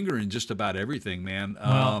his finger in just about everything, man.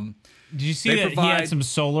 Did you see that he had some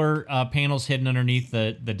solar panels hidden underneath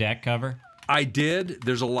the deck cover? I did.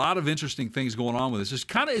 There's a lot of interesting things going on with this.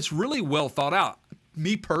 It's really well thought out.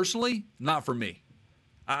 Me personally, not for me.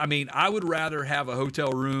 I mean, I would rather have a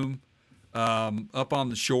hotel room up on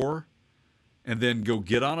the shore, and then go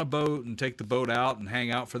get on a boat and take the boat out and hang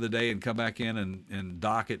out for the day and come back in and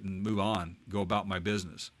dock it and move on, go about my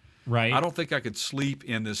business. Right. I don't think I could sleep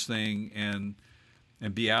in this thing and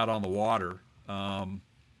be out on the water. I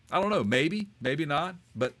don't know, maybe not,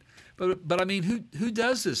 but I mean, who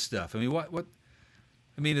does this stuff? I mean, what?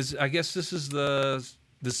 I mean, I guess this is the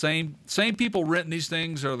same people renting these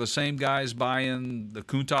things are the same guys buying the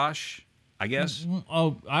Countach, I guess.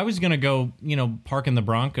 Oh, I was going to go, park in the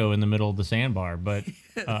Bronco in the middle of the sandbar, but...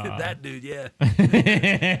 that dude, yeah.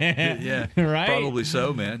 Yeah, right? Probably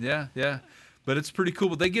so, man. Yeah. But it's pretty cool.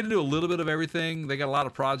 But they get into a little bit of everything. They got a lot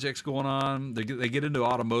of projects going on. They get into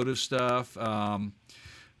automotive stuff.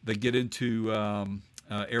 They get into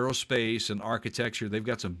aerospace and architecture. They've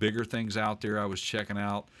got some bigger things out there I was checking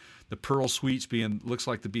out. The Pearl Suites looks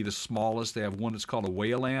like to be the smallest. They have one that's called a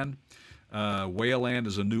Whaleland. Whaleland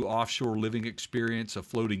is a new offshore living experience, a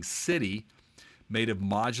floating city made of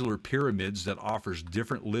modular pyramids that offers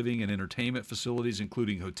different living and entertainment facilities,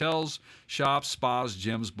 including hotels, shops, spas,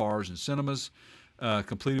 gyms, bars, and cinemas,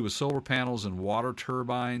 completed with solar panels and water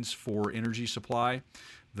turbines for energy supply.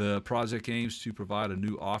 The project aims to provide a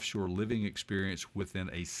new offshore living experience within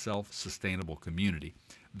a self-sustainable community.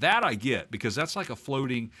 That I get, because that's like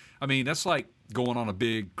that's like going on a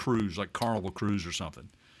big cruise, like Carnival Cruise or something.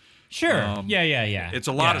 Sure. Yeah. It's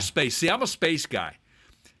a lot of space. See, I'm a space guy.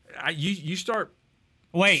 You start...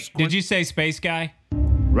 Wait, did you say space guy?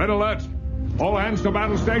 Red alert! All hands to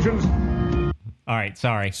battle stations. All right,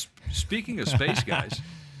 sorry. Speaking of space guys...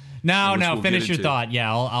 No, finish your thought.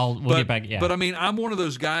 Yeah, we'll get back. Yeah. But I mean, I'm one of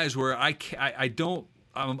those guys where I'm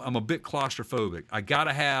a bit claustrophobic. I got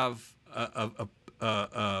to have a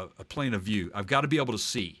plane of view. I've got to be able to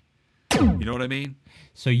see. You know what I mean?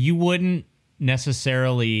 So you wouldn't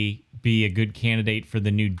necessarily be a good candidate for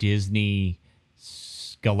the new Disney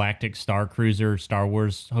Galactic Star Cruiser Star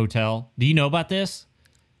Wars hotel. Do you know about this?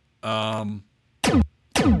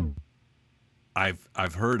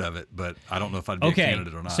 I've heard of it, but I don't know if I'd be a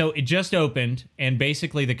candidate or not. So it just opened, and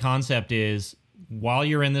basically the concept is while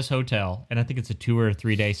you're in this hotel, and I think it's a 2 or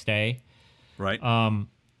 3 day stay, right?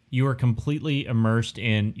 You are completely immersed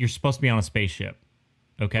in. You're supposed to be on a spaceship,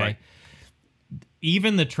 okay? Right.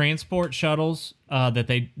 Even the transport shuttles that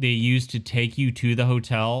they use to take you to the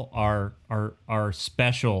hotel are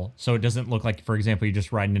special, so it doesn't look like, for example, you're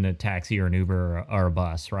just riding in a taxi or an Uber or a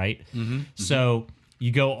bus, right? Mm-hmm. So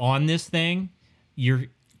you go on this thing. Your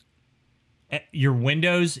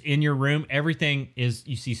windows in your room, everything is,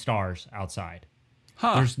 you see stars outside.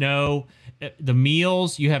 Huh. There's no the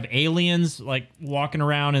meals. You have aliens like walking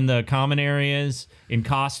around in the common areas in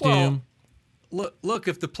costume. Well, look.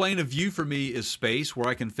 If the plane of view for me is space, where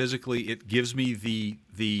I can physically, it gives me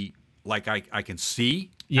the like I can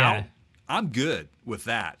see. Yeah, out, I'm good with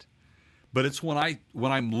that. But it's when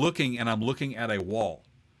I'm looking and I'm looking at a wall.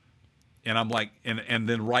 And I'm like, and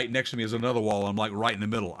then right next to me is another wall. I'm like right in the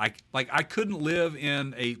middle. I couldn't live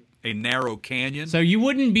in a narrow canyon. So you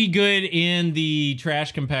wouldn't be good in the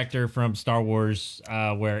trash compactor from Star Wars,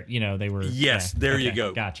 where they were. Yes, there you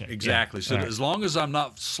go. Gotcha. Exactly. Yeah. So right. As long as I'm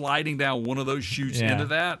not sliding down one of those chutes into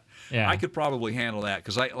that, I could probably handle that.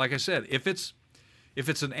 Because like I said, if it's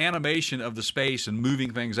an animation of the space and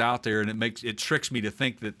moving things out there, and it tricks me to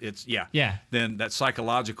think that it's then that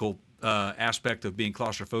psychological aspect of being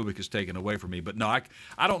claustrophobic is taken away from me. But no, I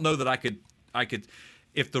don't know that I could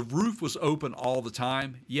if the roof was open all the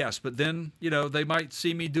time, yes, but then they might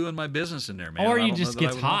see me doing my business in there, man. Or you just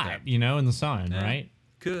gets hot, in the sun, right?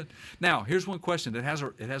 Could. Now, here's one question. It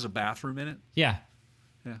has a bathroom in it. Yeah.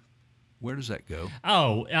 Where does that go?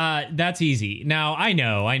 Oh, that's easy. Now I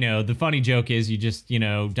know. The funny joke is you just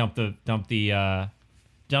dump the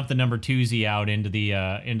number 2Z out into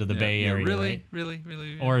the Bay Area.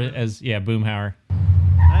 Really. Or as Boomhauer. Hey,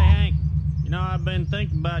 Hank, I've been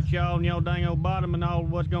thinking about y'all and y'all dang old bottom and all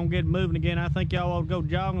what's going to get moving again. I think y'all ought to go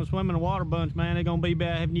jogging and swimming in a water bunch, man. They're going to be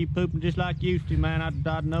bad having you pooping just like you used to, man. I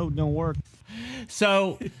know it's going to work.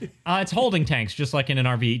 So it's holding tanks, just like in an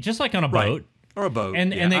RV, just like on a boat. Or a boat.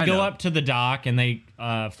 And they go up to the dock and they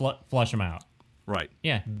flush them out. Right.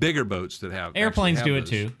 Yeah. Bigger boats that have airplanes do it those.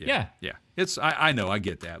 too. Yeah. It's I know, I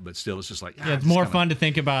get that, but still, it's just like it's more fun to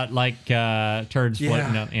think about like turds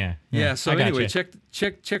floating out. Yeah. So anyway,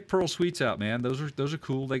 check Pearl Suites out, man. Those are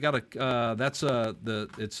cool. They got it's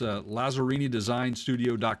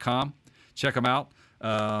Lazzarini-Design-Studio.com. Check them out.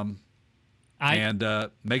 And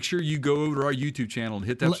make sure you go over to our YouTube channel and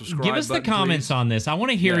hit that subscribe button. Give us the comments on this. I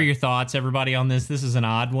want to hear your thoughts, everybody, on this. This is an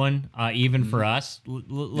odd one, even for us.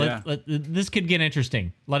 This could get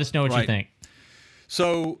interesting. Let us know what you think.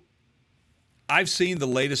 So, I've seen the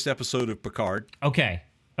latest episode of Picard. Okay.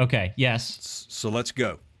 Yes. So let's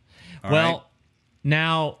go. All right. Well,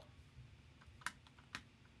 now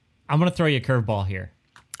I'm going to throw you a curveball here.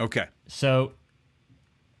 Okay. So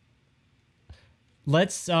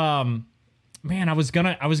let's. Man, I was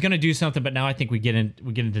gonna do something, but now I think we get into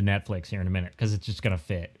Netflix here in a minute because it's just gonna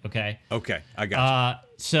fit. Okay. Okay, I got you.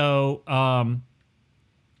 So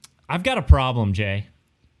I've got a problem, Jay.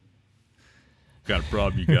 Got a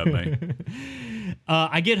problem, you got me.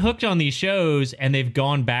 I get hooked on these shows, and they've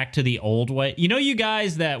gone back to the old way. You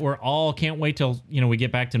guys that were all can't wait till we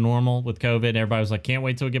get back to normal with COVID. Everybody was like, can't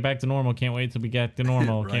wait till we get back to normal. Can't wait till we get to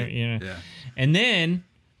normal. Right. Yeah. And then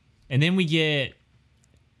we get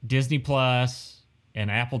Disney Plus, and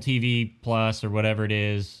Apple TV Plus or whatever it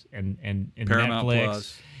is, and Paramount Netflix,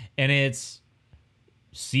 Plus. and it's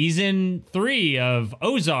season 3 of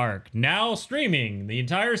Ozark now streaming the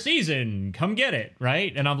entire season. Come get it,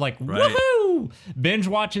 right? And I'm like, Right. woohoo! Binge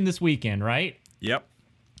watching this weekend, right? Yep.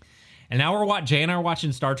 And now Jay and I are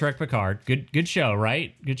watching Star Trek Picard. Good show,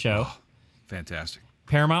 right? Good show. Fantastic.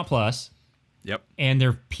 Paramount Plus, Yep. and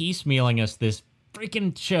they're piecemealing us this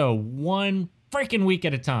freaking show one freaking week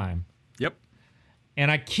at a time. Yep.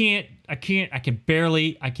 And I can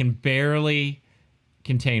barely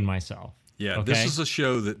contain myself. Yeah. Okay?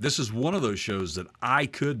 This is one of those shows that I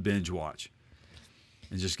could binge watch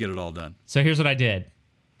and just get it all done. So here's what I did.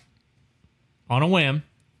 On a whim,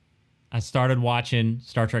 I started watching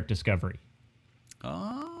Star Trek Discovery.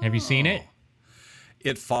 Oh. Have you seen it?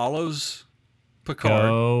 It follows Picard.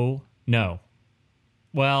 Oh, no.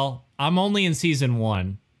 Well, I'm only in season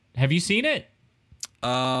 1. Have you seen it?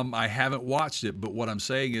 I haven't watched it, but what I'm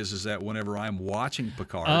saying is that whenever I'm watching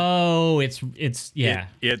Picard, Oh, it's yeah.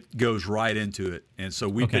 it goes right into it, and so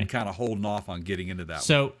we've Okay. been kind of holding off on getting into that.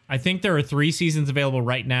 So I think there are 3 seasons available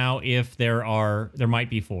right now. If there might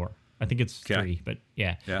be 4. I think it's Okay. 3, but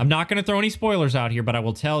yeah. Yeah. I'm not going to throw any spoilers out here, but I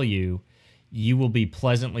will tell you, you will be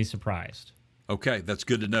pleasantly surprised. Okay, that's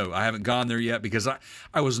good to know. I haven't gone there yet because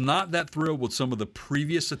I was not that thrilled with some of the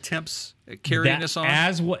previous attempts at carrying this on.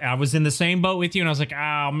 I was in the same boat with you, and I was like,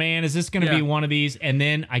 oh man, is this going to be Yeah. one of these? And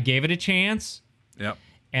then I gave it a chance, Yep.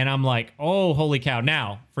 and I'm like, oh, holy cow.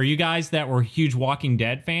 Now, for you guys that were huge Walking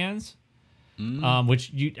Dead fans,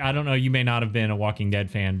 which I don't know, you may not have been a Walking Dead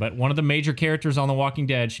fan, but one of the major characters on The Walking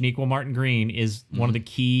Dead, Shaniqua Martin Green, is one of the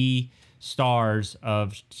key stars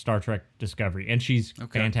of Star Trek Discovery, and she's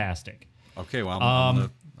fantastic. Okay, well, I'm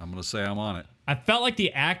gonna say I'm on it. I felt like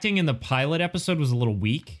the acting in the pilot episode was a little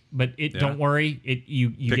weak, but Yeah. don't worry,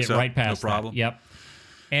 you Picks get up, right past no problem. that. Yep.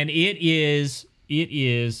 And it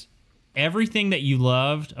is everything that you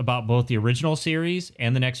loved about both the original series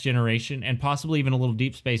and the Next Generation, and possibly even a little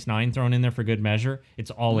Deep Space Nine thrown in there for good measure.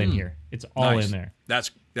 It's all in here. It's all Nice. in there.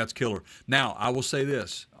 That's killer. Now, I will say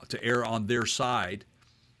this to err on their side.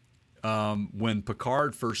 When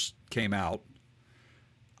Picard first came out,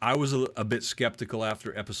 I was a bit skeptical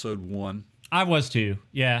after episode 1. I was too.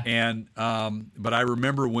 Yeah. And but I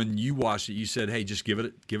remember when you watched it, you said, "Hey, just give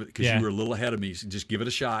it," because Yeah. you were a little ahead of me. So just give it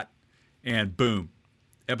a shot, and boom,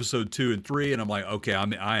 episode 2 and 3, and I'm like, okay,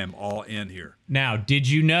 I am all in here. Now, did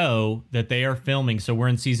you know that they are filming? So we're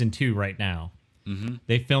in season 2 right now. Mm-hmm.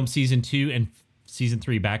 They filmed season 2 and season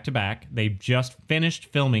 3 back to back. They just finished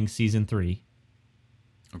filming season 3.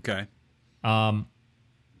 Okay,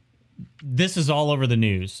 This is all over the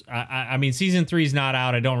news. I mean, season 3 is not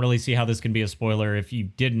out. I don't really see how this can be a spoiler. If you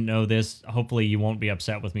didn't know this, hopefully you won't be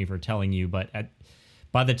upset with me for telling you. But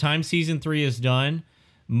by the time season 3 is done,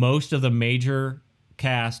 most of the major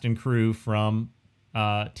cast and crew from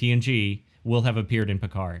TNG will have appeared in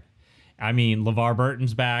Picard. I mean, LeVar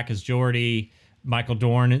Burton's back as Geordi, Michael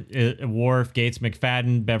Dorn, Worf, Gates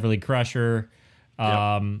McFadden, Beverly Crusher.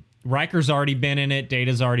 Riker's already been in it.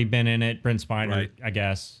 Data's already been in it. Brent Spiner, Right. I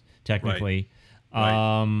guess. Technically.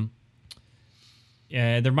 Right.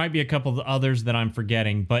 Yeah, there might be a couple of others that I'm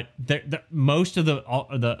forgetting, but most of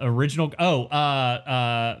the original.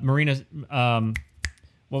 Marina.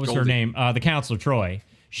 What was her Goldie. name? The counselor Troy.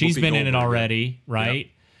 She's Whoopi been in it Goldberg, already,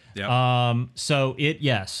 right? Yep. So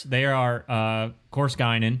yes, they are. Course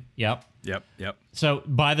Guinan. Yep. Yep. So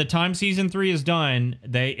by the time season 3 is done,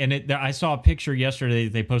 I saw a picture yesterday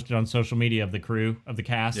that they posted on social media of the crew, of the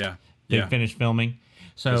cast. Yeah. They Yeah. finished filming.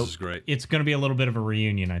 So This is great. It's going to be a little bit of a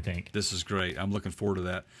reunion, I think. This is great. I'm looking forward to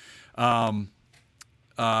that.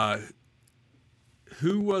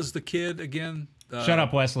 Who was the kid again? Shut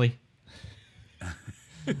up, Wesley.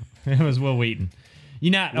 It was Will Wheaton.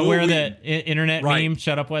 You not Will aware of Wheaton. the internet Right. meme?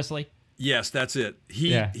 Shut up, Wesley. Yes, that's it.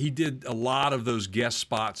 He did a lot of those guest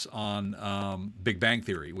spots on Big Bang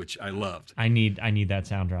Theory, which I loved. I need that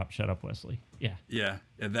sound drop. Shut up, Wesley. Yeah. Yeah,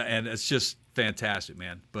 and it's just fantastic,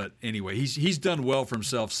 man. But anyway, he's done well for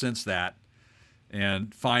himself since that,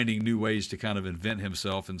 and finding new ways to kind of invent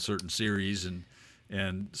himself in certain series and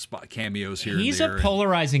spot cameos here He's and there. a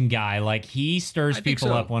polarizing guy. Like, he stirs think people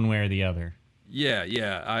so. up one way or the other. Yeah.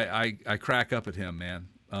 I crack up at him, man.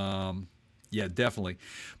 Yeah, definitely.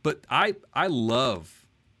 But I love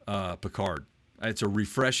Picard. It's a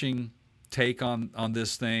refreshing take on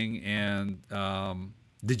this thing. And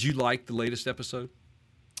did you like the latest episode?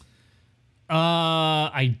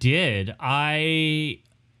 I did. I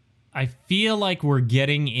feel like we're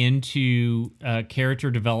getting into character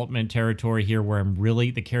development territory here, where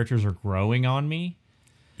the characters are growing on me.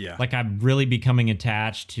 Yeah. Like, I'm really becoming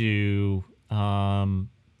attached to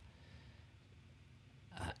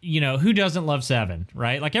who doesn't love Seven,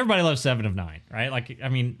 right? Like everybody loves 7 of 9, right? Like, I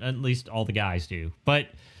mean, at least all the guys do. But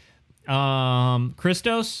Chris,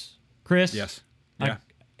 Yes. Yeah.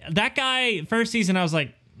 that guy, first season, I was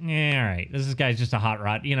like, yeah, all right, this guy's just a hot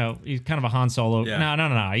rod. He's kind of a Han Solo. Yeah.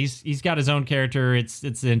 No. He's got his own character.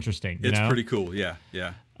 It's interesting. It's pretty cool. Yeah.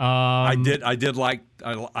 I did like.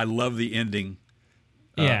 I love the ending.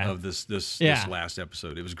 Of this last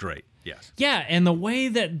episode. It was great. Yes. Yeah, and the way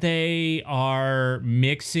that they are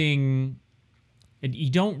mixing, you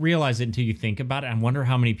don't realize it until you think about it. I wonder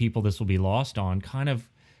how many people this will be lost on. Kind of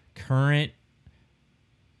current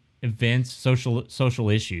events, social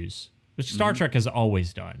issues, which Star Trek has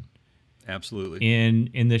always done. Absolutely.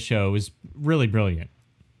 In the show is really brilliant.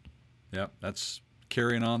 Yeah, that's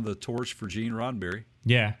carrying on the torch for Gene Roddenberry.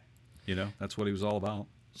 Yeah. That's what he was all about.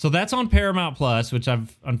 So that's on Paramount Plus, which I'm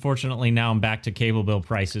back to cable bill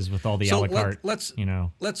prices with all the a la carte.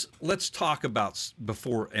 Let's talk about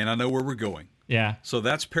before, and I know where we're going. Yeah. So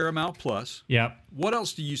that's Paramount Plus. Yep. What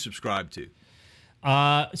else do you subscribe to?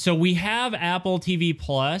 So we have Apple TV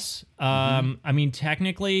Plus. I mean,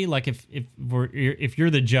 technically, like if you're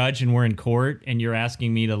the judge and we're in court and you're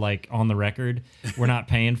asking me to, like, on the record, we're not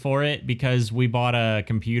paying for it because we bought a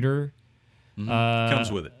computer.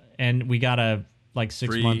 Comes with it, and we got a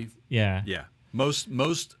 6 month. Yeah. Most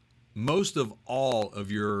of all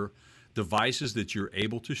of your devices that you're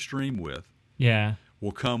able to stream with. Yeah.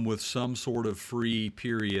 Will come with some sort of free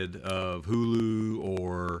period of Hulu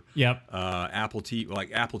or Apple TV,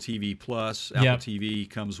 like Apple TV Plus. Apple TV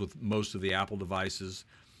comes with most of the Apple devices,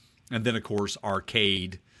 and then of course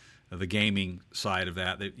Arcade, the gaming side of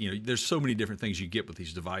that. There's so many different things you get with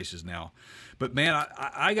these devices now. But man,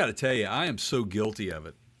 I got to tell you, I am so guilty of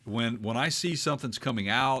it. When I see something's coming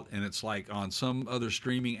out and it's like on some other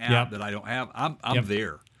streaming app that I don't have, I'm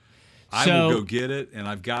there. I will go get it, and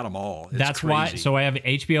I've got them all. That's crazy. why. So I have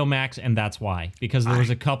HBO Max, and that's why. Because there was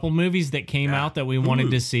a couple movies that came out that we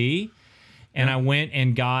wanted to see, and I went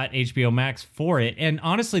and got HBO Max for it. And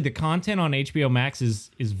honestly, the content on HBO Max is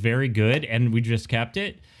very good, and we just kept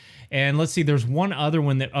it. And let's see, there's one other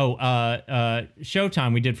one that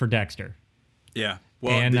Showtime we did for Dexter. Yeah.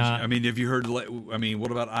 Well, and, have you heard? What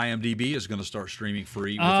about IMDb is going to start streaming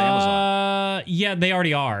free with Amazon? Yeah, they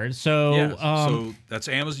already are. So, so that's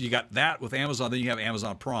Amazon. You got that with Amazon. Then you have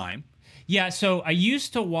Amazon Prime. Yeah. So I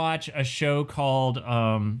used to watch a show called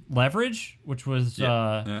Leverage, which was.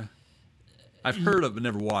 I've heard of, but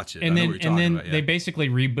never watched it. And I know what you're talking about. They basically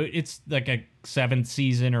reboot. It's like a 7th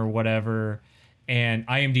season or whatever, and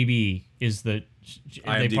IMDb is the.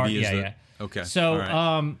 IMDb Okay. So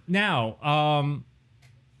right. Now.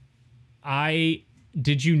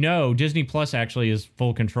 Did you know Disney Plus actually is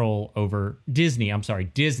full control over Disney? I'm sorry,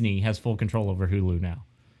 Disney has full control over Hulu now.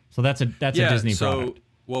 So that's a Disney product.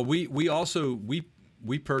 Well, we also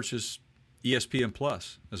purchase ESPN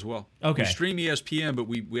Plus as well. Okay. We stream ESPN, but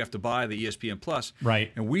we have to buy the ESPN Plus.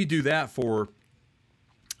 Right. And we do that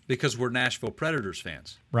because we're Nashville Predators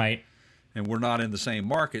fans. Right. And we're not in the same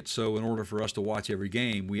market, so in order for us to watch every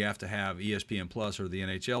game, we have to have ESPN Plus or the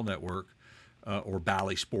NHL Network. Or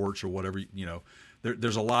Bally Sports or whatever,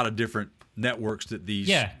 there's a lot of different networks that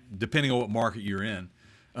depending on what market you're in.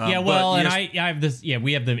 I have this. Yeah,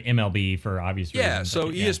 we have the MLB for obvious reasons. Yeah,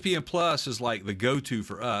 so ESPN Plus is like the go-to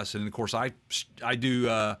for us, and of course I do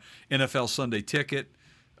NFL Sunday Ticket,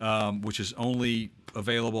 which is only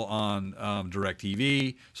available on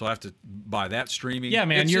DirecTV, so I have to buy that streaming. Yeah,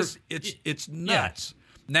 man, it's nuts.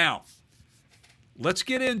 Yeah. Now, let's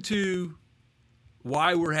get into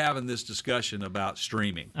why we're having this discussion about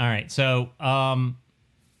streaming. All right. So I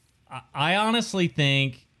honestly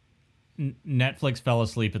think Netflix fell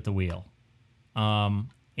asleep at the wheel.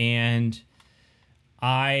 And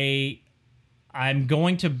I'm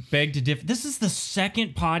going to beg to differ. This is the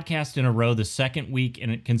second podcast in a row, the second week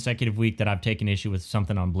in a consecutive week that I've taken issue with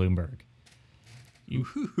something on Bloomberg. You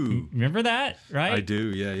remember that, right? I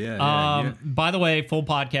do, yeah. By the way, full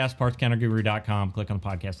podcast, partscounterguru.com. Click on the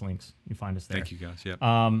podcast links. You find us there. Thank you, guys. Yep.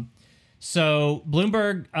 So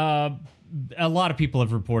Bloomberg, a lot of people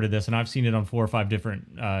have reported this, and I've seen it on 4 or 5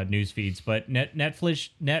 different news feeds, but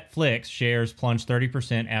Netflix shares plunged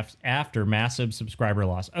 30% after massive subscriber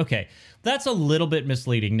loss. Okay, that's a little bit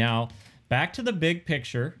misleading. Now, back to the big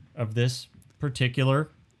picture of this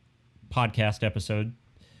particular podcast episode,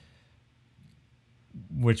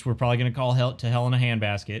 which we're probably going to call Hell in a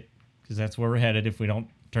Handbasket, because that's where we're headed if we don't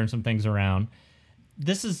turn some things around.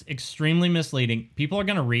 This is extremely misleading. People are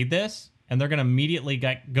going to read this, and they're going to immediately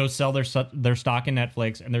go sell their stock in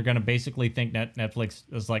Netflix, and they're going to basically think Netflix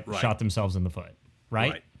is shot themselves in the foot,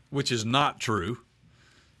 right? Which is not true,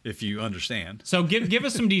 if you understand. So give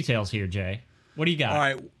us some details here, Jay. What do you got? All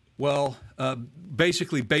right. Well,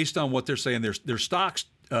 basically, based on what they're saying, their stocks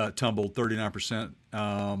tumbled 39%,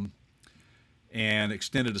 and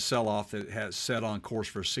extended a sell-off that has set on course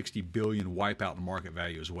for a $60 billion wipeout in market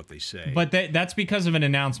value, is what they say. But that's because of an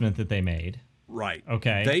announcement that they made. Right.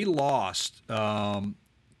 Okay. They lost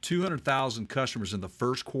 200,000 customers in the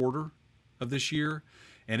first quarter of this year,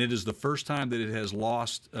 and it is the first time that it has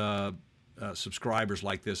lost subscribers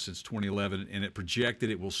like this since 2011, and it projected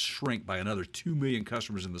it will shrink by another 2 million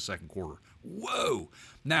customers in the second quarter. Whoa!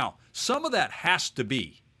 Now, some of that has to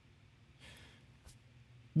be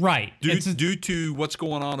right due to what's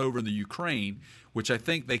going on over in the Ukraine, which I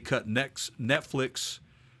think they cut Netflix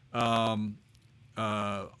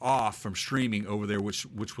off from streaming over there,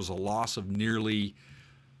 which was a loss of nearly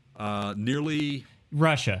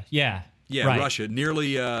Russia. Yeah. Yeah, right. Russia.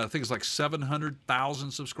 Nearly, I think it's like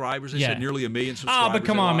 700,000 subscribers. They said nearly 1 million subscribers. Oh, but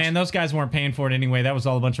come on, man. Those guys weren't paying for it anyway. That was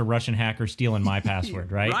all a bunch of Russian hackers stealing my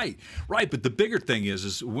password, right? Right. But the bigger thing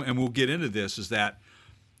is, and we'll get into this, is that,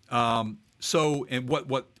 so, and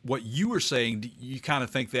what you were saying, you kind of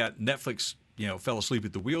think that Netflix, fell asleep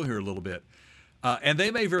at the wheel here a little bit. And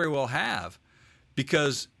they may very well have,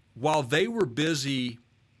 because while they were busy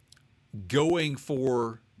going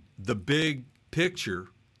for the big picture,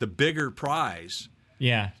 the bigger prize.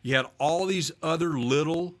 Yeah. You had all these other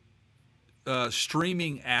little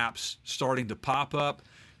streaming apps starting to pop up.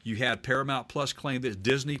 You had Paramount Plus claim this,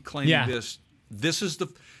 Disney claiming this. This is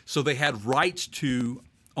so they had rights to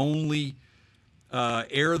only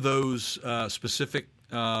air those specific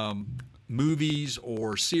movies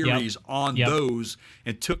or series on those,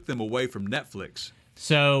 and took them away from Netflix.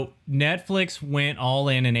 So Netflix went all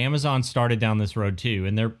in, and Amazon started down this road too,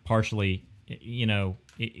 and they're partially,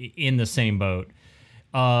 in the same boat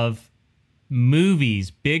of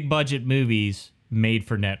movies, big budget movies made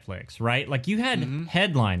for Netflix, right? Like you had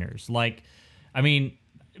headliners,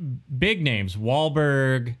 big names,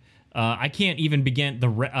 Wahlberg. I can't even begin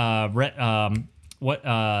Ryan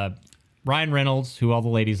Reynolds, who all the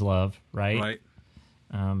ladies love, right? Right.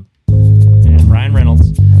 Ryan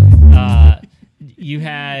Reynolds. You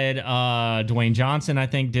had Dwayne Johnson, I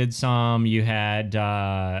think, did some. You had,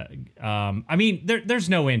 there's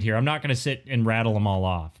no end here. I'm not going to sit and rattle them all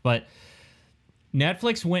off. But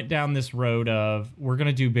Netflix went down this road of, we're going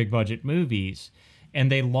to do big budget movies.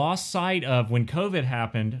 And they lost sight of, when COVID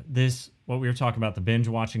happened, what we were talking about, the binge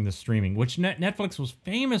watching, the streaming, which Netflix was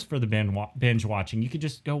famous for the binge watching. You could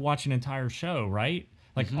just go watch an entire show, right?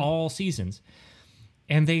 Like all seasons.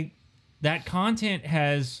 And that content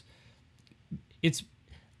has...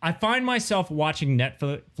 I find myself watching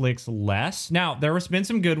Netflix less. Now, there has been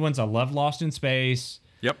some good ones. I love Lost in Space.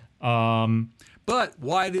 Yep. But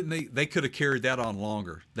why didn't they could have carried that on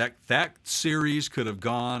longer. That series could have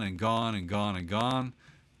gone and gone and gone and gone.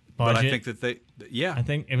 Budget. But I think that I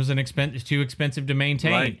think it was too expensive to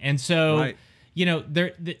maintain. Right. And so,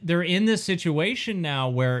 they're in this situation now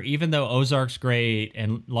where, even though Ozark's great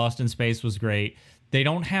and Lost in Space was great, they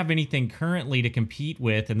don't have anything currently to compete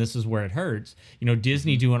with, and this is where it hurts.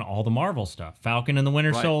 Disney doing all the Marvel stuff. Falcon and the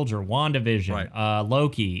Winter Soldier, WandaVision,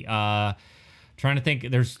 Loki. Trying to think,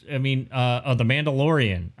 there's, The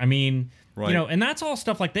Mandalorian. And that's all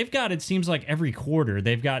stuff like they've got, it seems like every quarter,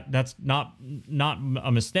 they've got, that's not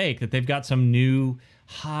a mistake, that they've got some new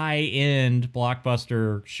high-end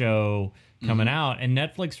blockbuster show coming out, and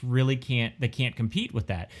Netflix really can't compete with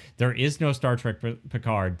that. There is no Star Trek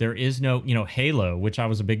Picard. There is no, Halo, which I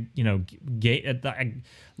was a big, I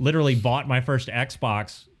literally bought my first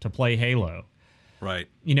Xbox to play Halo. Right.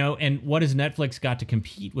 And what has Netflix got to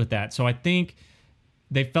compete with that? So I think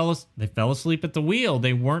they fell asleep at the wheel.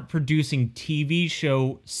 They weren't producing TV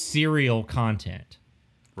show serial content.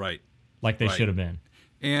 Right. Like they should have been.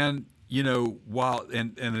 And, while,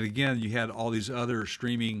 and again, you had all these other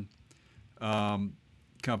streaming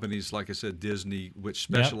companies, like I said, Disney, which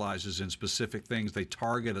specializes in specific things. They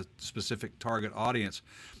target a specific target audience.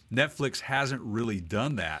 Netflix hasn't really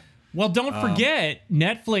done that. Well, don't forget,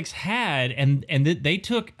 Netflix had, and they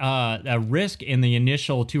took a risk in the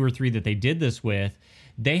initial 2 or 3 that they did this with.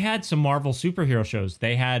 They had some Marvel superhero shows.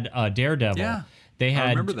 They had Daredevil. Yeah, they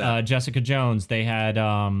had Jessica Jones. They had...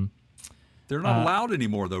 They're not allowed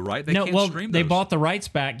anymore, though, right? They can't stream those. They bought the rights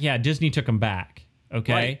back. Yeah, Disney took them back.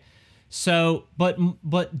 Okay? Right. So, but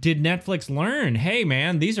did Netflix learn, hey,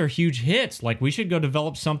 man, these are huge hits. Like, we should go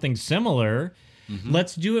develop something similar.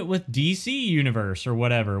 Let's do it with DC Universe or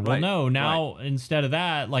whatever. Well, no, now instead of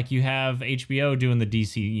that, like, you have HBO doing the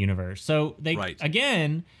DC Universe. So they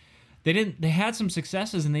again, they had some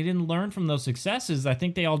successes and they didn't learn from those successes. I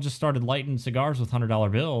think they all just started lighting cigars with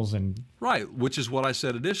 $100 bills and which is what I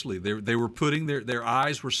said initially. They were putting their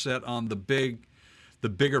eyes were set on the big the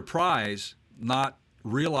bigger prize, not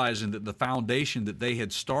realizing that the foundation that they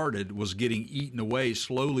had started was getting eaten away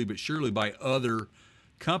slowly but surely by other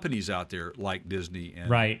companies out there like Disney and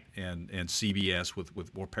Right. and CBS with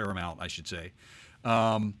or Paramount, I should say.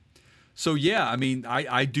 So yeah, I mean,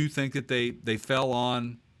 I do think that they fell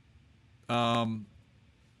on.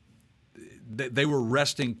 They were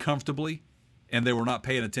resting comfortably, and they were not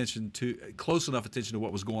paying close enough attention to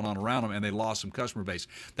what was going on around them, and they lost some customer base.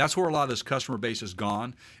 That's where a lot of this customer base has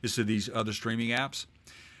gone, is to these other streaming apps.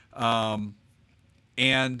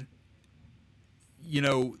 And, you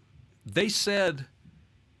know, they said,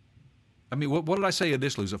 I mean, what did I say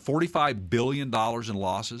initially? Was it $45 billion in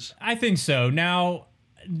losses? I think so. Now,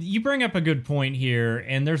 you bring up a good point here,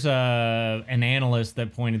 and there's an analyst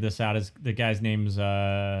that pointed this out. The guy's name's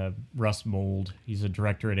Russ Mould. He's a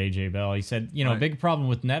director at AJ Bell. He said, a big problem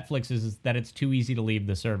with Netflix is that it's too easy to leave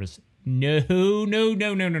the service. No.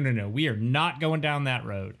 We are not going down that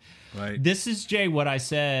road. Right. This is, Jay, what I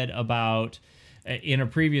said about in a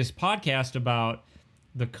previous podcast about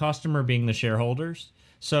the customer being the shareholders.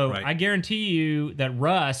 So Right. I guarantee you that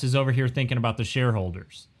Russ is over here thinking about the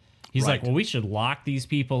shareholders. He's Right. like, well, we should lock these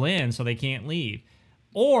people in so they can't leave.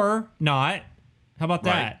 Or not. How about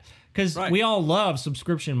Right. that? Because Right. we all love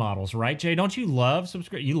subscription models, right, Jay? Don't you love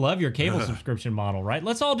subscription? You love your cable subscription model, right?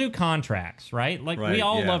 Let's all do contracts, right? Like Right, we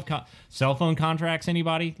all yeah. love cell phone contracts.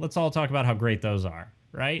 Anybody? Let's all talk about how great those are,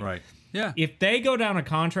 right? Right. Yeah. If they go down a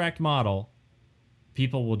contract model,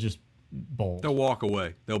 people will just bolt. They'll walk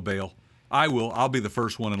away. They'll bail. I will. I'll be the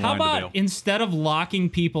first one in How line to about bail. instead of locking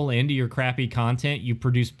people into your crappy content, you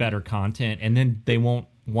produce better content, and then they won't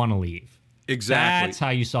want to leave. Exactly. That's how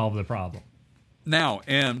you solve the problem. Now,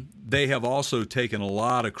 and they have also taken a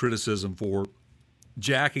lot of criticism for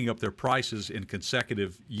jacking up their prices in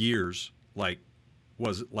consecutive years. Like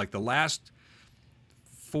the last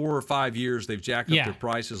 4 or 5 years, they've jacked up Yeah. their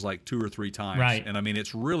prices like 2 or 3 times. Right. And I mean,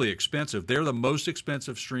 it's really expensive. They're the most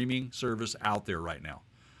expensive streaming service out there right now.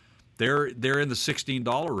 They're in the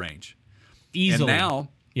 $16 range. Easily. And now,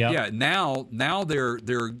 Yep. now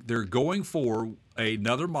they're going for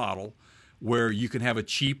another model where you can have a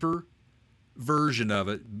cheaper version of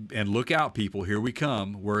it. And look out, people, here we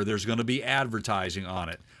come, where there's going to be advertising on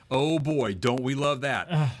it. Oh boy, don't we love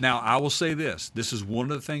that? Now, I will say this. This is one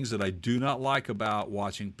of the things that I do not like about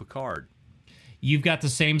watching Picard. You've got the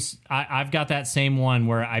same. I've got that same one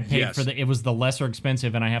where I paid Yes. for it was the lesser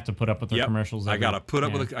expensive, and I have to put up with the Yep. commercials. I got to put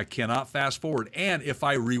up yeah. with it. I cannot fast forward. And if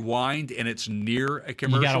I rewind and it's near a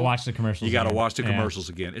commercial, You got to watch the commercials. You got to again. watch the Yeah. commercials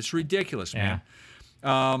again. It's ridiculous, Yeah.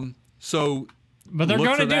 man. So, But they're look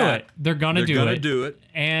going to for do that. it. They're going to They're do gonna it. do it.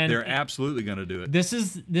 And They're absolutely going to do it. this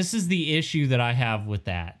is the issue that I have with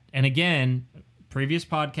that. And again, previous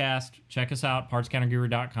podcast, check us out,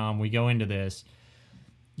 partscounterguru.com. We go into this.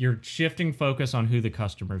 You're shifting focus on who the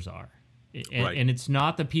customers are. And, Right. and it's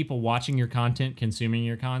not the people watching your content, consuming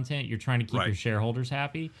your content. You're trying to keep Right. your shareholders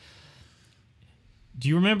happy. Do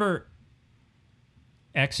you remember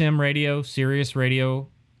XM radio, Sirius radio,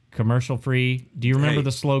 commercial free? Do you remember Hey.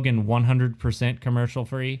 the slogan 100% commercial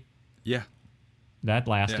free? Yeah. That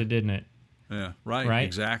lasted, Yeah. didn't it? Yeah. Right. Right?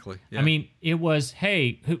 Exactly. Yeah. I mean, it was,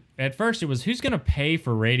 hey, at first it was, who's going to pay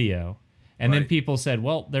for radio? And then Right. people said,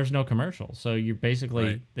 well, there's no commercials. So you're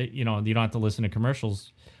basically, Right. you don't have to listen to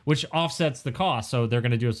commercials, which offsets the cost. So they're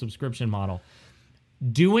going to do a subscription model.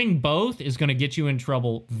 Doing both is going to get you in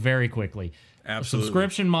trouble very quickly. Absolutely. A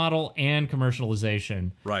subscription model and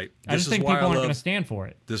commercialization. Right. I just think people aren't going to stand for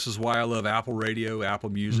it. This is why I love Apple Radio, Apple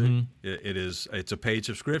Music. Mm-hmm. It's a paid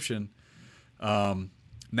subscription.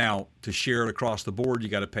 Now, to share it across the board, you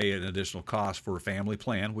got to pay an additional cost for a family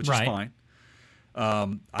plan, which Right. is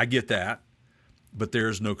fine. I get that, but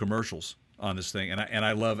there's no commercials on this thing, and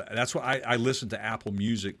I love it. That's why I listen to Apple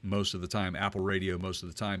Music most of the time, Apple Radio most of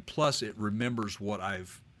the time. Plus, it remembers what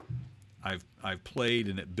I've played,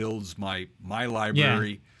 and it builds my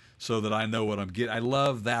library so that I know what I'm getting. I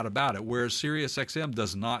love that about it. Whereas SiriusXM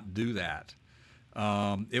does not do that.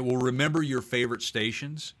 It will remember your favorite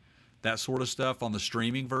stations, that sort of stuff on the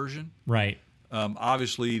streaming version. Right.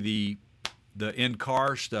 Obviously, the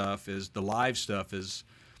in-car stuff is the live stuff is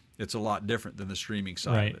it's a lot different than the streaming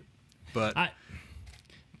side Right. of it. But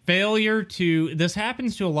Failure to, this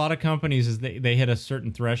happens to a lot of companies as they hit a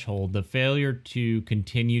certain threshold, the failure to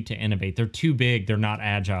continue to innovate. They're too big. They're not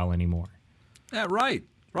agile anymore. yeah, right,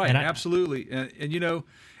 And I- absolutely, and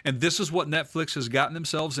and this is what Netflix has gotten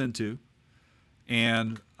themselves into,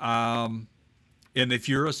 and if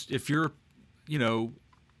you're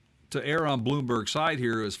to err on Bloomberg's side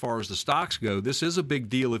here as far as the stocks go, this is a big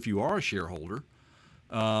deal if you are a shareholder.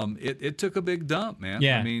 it took a big dump, man.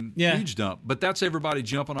 Yeah. I mean, huge dump. But that's everybody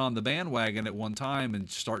jumping on the bandwagon at one time and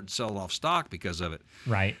starting to sell off stock because of it.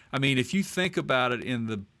 Right. I mean, if you think about it in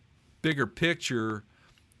the bigger picture,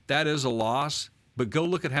 that is a loss. But go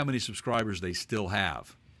look at how many subscribers they still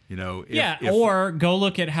have. You know, or go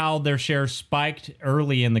look at how their shares spiked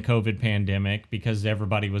early in the COVID pandemic because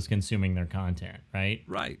everybody was consuming their content, right?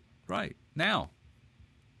 Right. Now,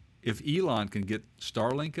 if Elon can get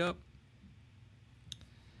Starlink up,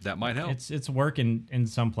 that might help. It's working in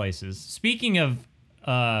some places. Speaking of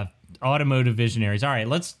automotive visionaries, all right,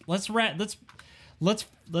 let's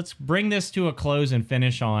bring this to a close and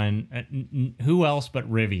finish on who else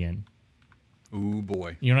but Rivian. Ooh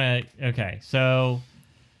boy. You wanna? Okay, so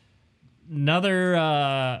another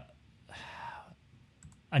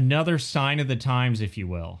sign of the times, if you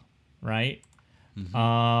will, right?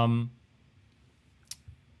 Mm-hmm.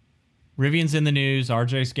 Rivian's in the news.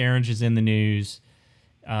 RJ Scaringe is in the news.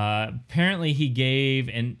 Apparently, he gave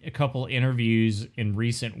a couple interviews in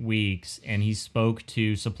recent weeks, and he spoke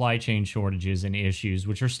to supply chain shortages and issues,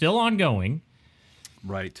 which are still ongoing.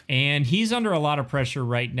 Right. And he's under a lot of pressure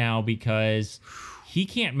right now because he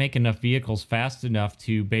can't make enough vehicles fast enough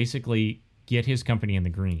to basically get his company in the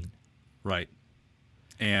green. Right.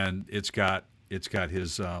 And it's got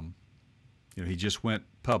his, he just went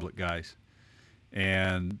public, guys.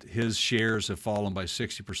 And his shares have fallen by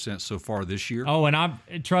 60% so far this year. Oh, and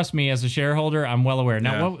trust me, as a shareholder, I'm well aware.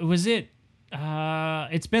 Now, What was it?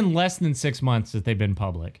 It's been less than 6 months that they've been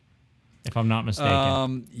public, if I'm not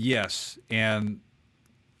mistaken. Yes, and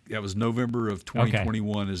that was November of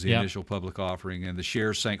 2021 is the initial public offering, and the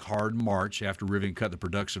shares sank hard in March after Rivian cut the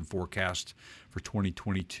production forecast for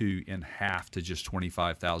 2022 in half to just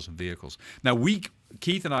 25,000 vehicles. Now,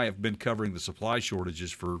 Keith and I have been covering the supply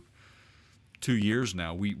shortages for 2 years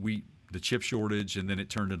now. We the chip shortage, and then it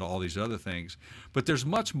turned into all these other things. But there's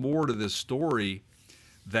much more to this story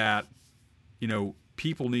that,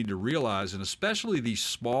 people need to realize, and especially these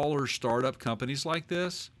smaller startup companies like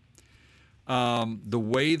this, the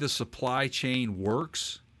way the supply chain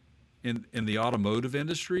works in the automotive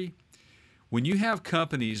industry, when you have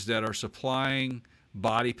companies that are supplying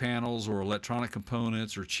body panels or electronic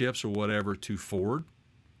components or chips or whatever to Ford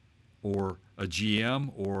or a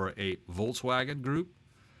GM or a Volkswagen group,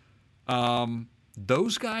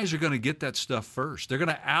 those guys are going to get that stuff first. They're going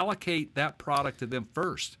to allocate that product to them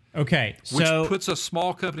first. Okay, which puts a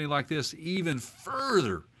small company like this even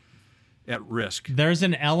further at risk. There's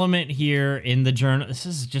an element here in the journal. This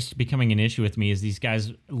is just becoming an issue with me, is these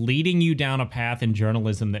guys leading you down a path in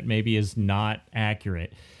journalism that maybe is not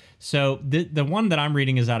accurate. So the one that I'm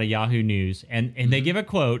reading is out of Yahoo News, and they give a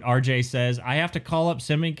quote. RJ says, I have to call up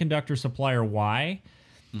semiconductor supplier Y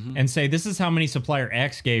and say, this is how many supplier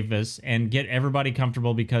X gave us, and get everybody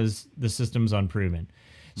comfortable because the system's unproven.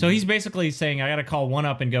 So he's basically saying, I got to call one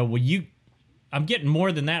up and go, well, I'm getting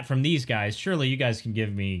more than that from these guys. Surely you guys can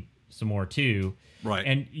give me some more too. Right.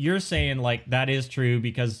 And you're saying like that is true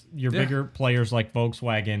because your bigger players like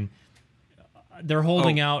Volkswagen, they're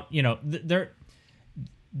holding out,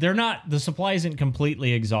 they're not, the supply isn't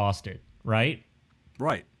completely exhausted, right?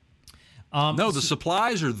 Right. No, the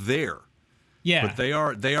supplies are there. Yeah. But they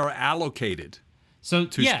are allocated to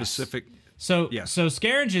specific. So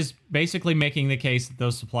Scaringe is basically making the case that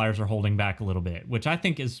those suppliers are holding back a little bit, which I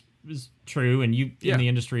think is true, and you in the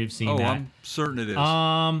industry have seen that. I'm certain it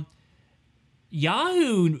is.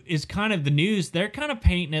 Yahoo is kind of the news. They're kind of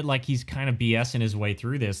painting it like he's kind of BSing his way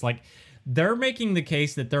through this. Like, they're making the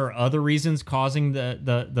case that there are other reasons causing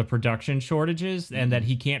the production shortages and that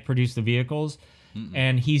he can't produce the vehicles,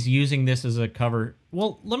 and he's using this as a cover.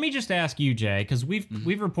 Well, let me just ask you, Jay, because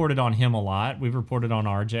we've reported on him a lot. We've reported on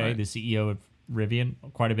RJ, the CEO of Rivian,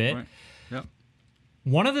 quite a bit. Right. Yep.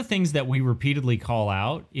 One of the things that we repeatedly call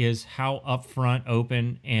out is how upfront,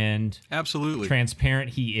 open, and absolutely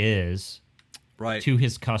transparent he is to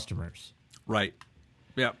his customers. Right.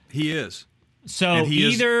 Yeah, he is. So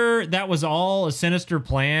either that was all a sinister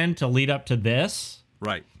plan to lead up to this,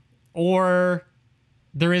 right, or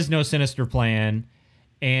there is no sinister plan,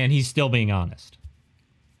 and he's still being honest.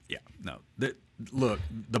 Yeah, no. Look,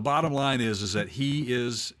 the bottom line is that he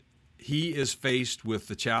is faced with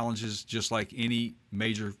the challenges just like any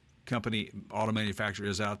major company, auto manufacturer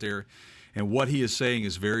is out there, and what he is saying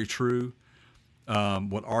is very true.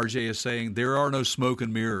 What RJ is saying, there are no smoke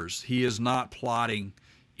and mirrors. He is not plotting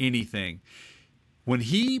anything. When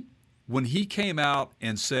he came out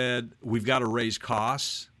and said we've got to raise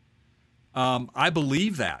costs, I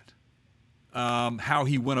believe that. How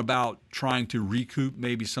he went about trying to recoup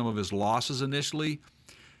maybe some of his losses initially,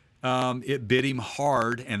 it bit him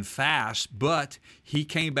hard and fast. But he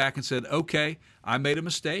came back and said, "Okay, I made a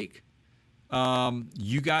mistake.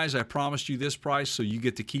 You guys, I promised you this price, so you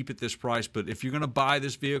get to keep it this price. But if you're going to buy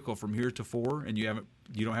this vehicle from here to 4 and you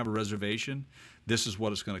don't have a reservation, this is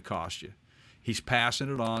what it's going to cost you. He's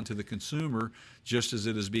passing it on to the consumer just as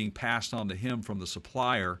it is being passed on to him from the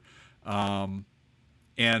supplier.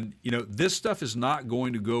 And, this stuff is not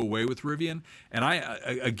going to go away with Rivian. And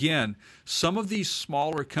again, some of these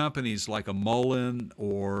smaller companies like a Mullen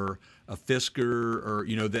or a Fisker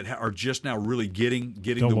or, that are just now really getting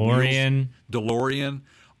DeLorean. The wheels. DeLorean.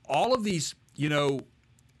 All of these,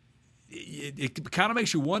 it kind of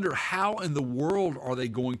makes you wonder, how in the world are they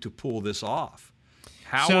going to pull this off?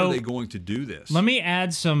 How are they going to do this? Let me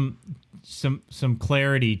add some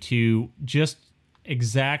clarity to just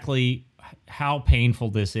exactly how painful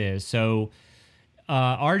this is. So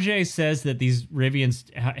RJ says that these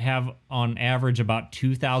Rivians have on average about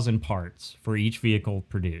 2,000 parts for each vehicle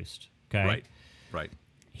produced. Okay. Right.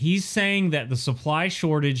 He's saying that the supply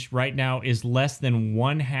shortage right now is less than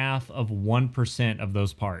 0.5% of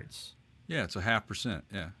those parts. Yeah, it's 0.5%.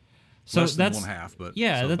 Yeah. So less than that's 1/2, but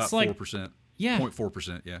yeah, so that's about like 4%. Yeah.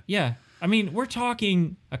 0.4%. Yeah. Yeah. I mean, we're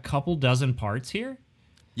talking a couple dozen parts here.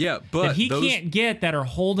 Yeah, but that he can't get that are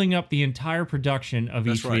holding up the entire production of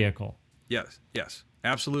each vehicle. Yes,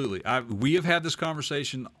 absolutely. We have had this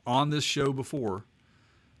conversation on this show before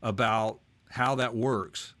about how that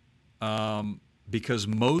works, because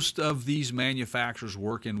most of these manufacturers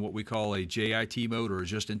work in what we call a JIT mode or a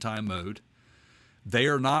just-in-time mode. They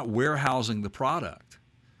are not warehousing the product.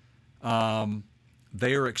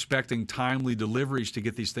 They are expecting timely deliveries to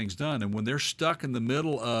get these things done, and when they're stuck in the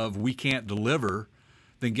middle of we can't deliver,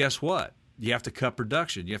 then guess what? You have to cut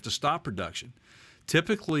production. You have to stop production.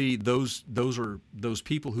 Typically, those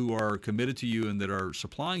people who are committed to you and that are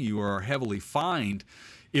supplying you are heavily fined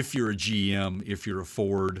if you're a GM, if you're a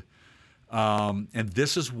Ford. And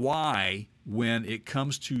this is why when it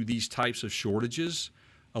comes to these types of shortages,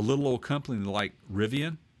 a little old company like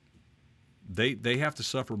Rivian, they have to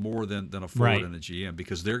suffer more than a Ford and a GM,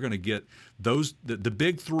 because they're going to get those. The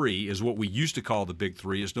big three is what we used to call the big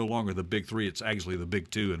three. It's no longer the big three. It's actually the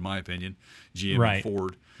big two, in my opinion, GM and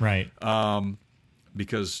Ford. Right.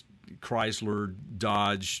 Because Chrysler,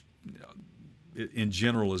 Dodge, in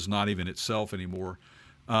general, is not even itself anymore.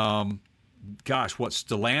 What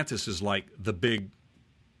Stellantis is like the big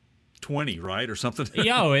 20, right, or something?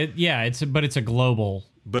 It's a global.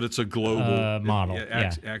 But it's a global model.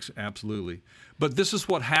 Absolutely. But this is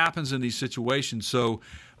what happens in these situations. So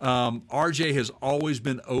RJ has always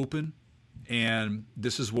been open, and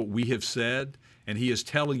this is what we have said, and he is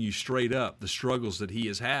telling you straight up the struggles that he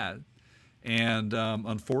has had. And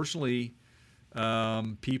unfortunately,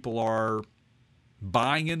 people are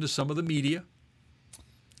buying into some of the media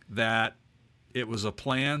that it was a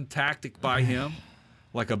planned tactic by him,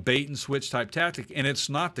 like a bait and switch type tactic, and it's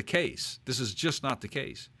not the case. This is just not the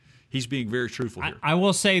case. He's being very truthful here. I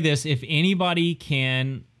will say this: if anybody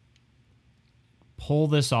can pull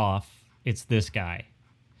this off, it's this guy.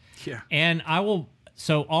 Yeah. And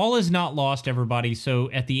so all is not lost, everybody.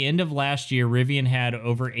 So at the end of last year, Rivian had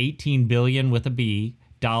over $18 billion with a B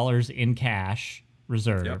dollars in cash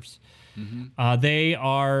reserves. Yep. Mm-hmm. They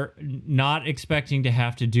are not expecting to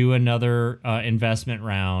have to do another investment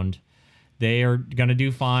round. They are going to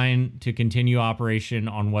do fine to continue operation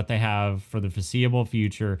on what they have for the foreseeable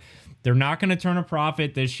future. They're not going to turn a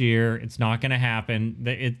profit this year. It's not going to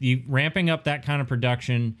happen. Ramping up that kind of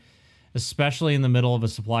production, especially in the middle of a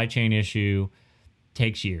supply chain issue,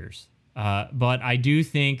 takes years. But I do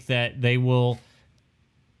think that they will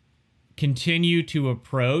continue to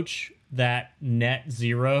approach that net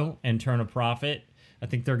zero and turn a profit. I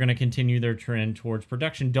think they're going to continue their trend towards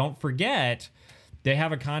production. Don't forget, they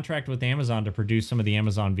have a contract with Amazon to produce some of the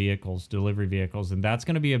Amazon vehicles, delivery vehicles, and that's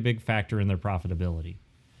going to be a big factor in their profitability.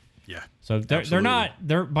 Yeah. So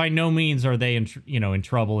they're by no means are they in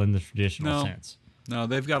trouble in the traditional sense. No,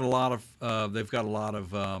 they've got a lot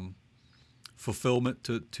of fulfillment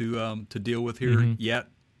to deal with here yet,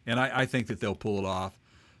 and I think that they'll pull it off.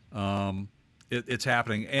 It's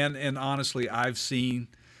happening, and honestly, I've seen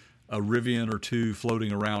a Rivian or two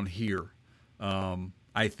floating around here.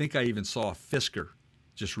 I think I even saw a Fisker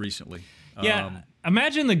just recently. Yeah,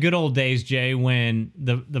 imagine the good old days, Jay, when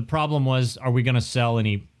the problem was, are we going to sell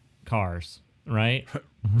any cars, right?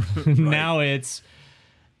 Now it's,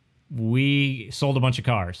 we sold a bunch of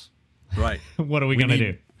cars. Right. What are we going to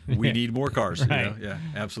do? We need more cars. Right. Yeah,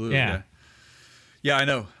 absolutely. Yeah, I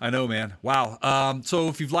know, man. Wow. So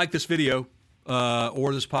if you've liked this video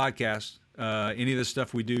or this podcast, any of this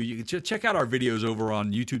stuff we do, you can check out our videos over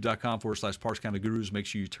on youtube.com/Parts Counter Gurus. Make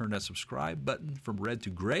sure you turn that subscribe button from red to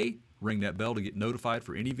gray. Ring that bell to get notified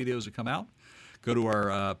for any videos that come out. Go to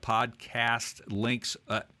our podcast links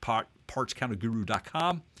at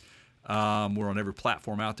partscounterguru.com. We're on every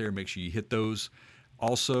platform out there. Make sure you hit those.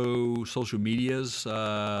 Also, social medias. We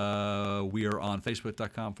are on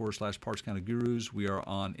Facebook.com/Parts Counter Gurus. We are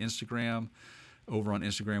on Instagram. Over on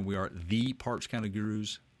Instagram, we are the Parts Counter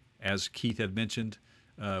Gurus. As Keith had mentioned,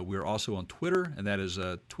 we are also on Twitter, and that is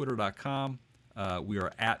twitter.com. We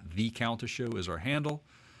are at The Counter Show is our handle.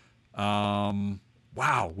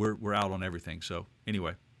 Wow, we're out on everything. So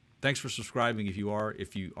anyway, thanks for subscribing if you are.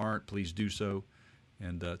 If you aren't, please do so,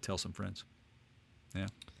 and tell some friends. Yeah.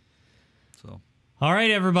 So. All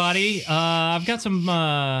right, everybody. I've got some.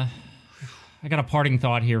 I got a parting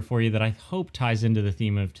thought here for you that I hope ties into the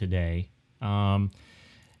theme of today.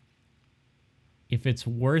 If it's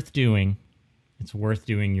worth doing, it's worth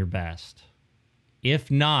doing your best. If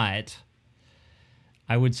not,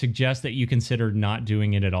 I would suggest that you consider not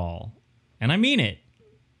doing it at all. And I mean it.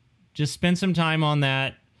 Just spend some time on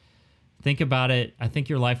that. Think about it. I think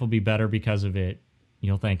your life will be better because of it.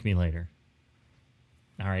 You'll thank me later.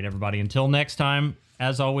 All right, everybody. Until next time,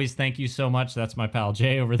 as always, thank you so much. That's my pal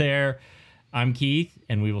Jay over there. I'm Keith,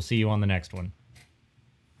 and we will see you on the next one.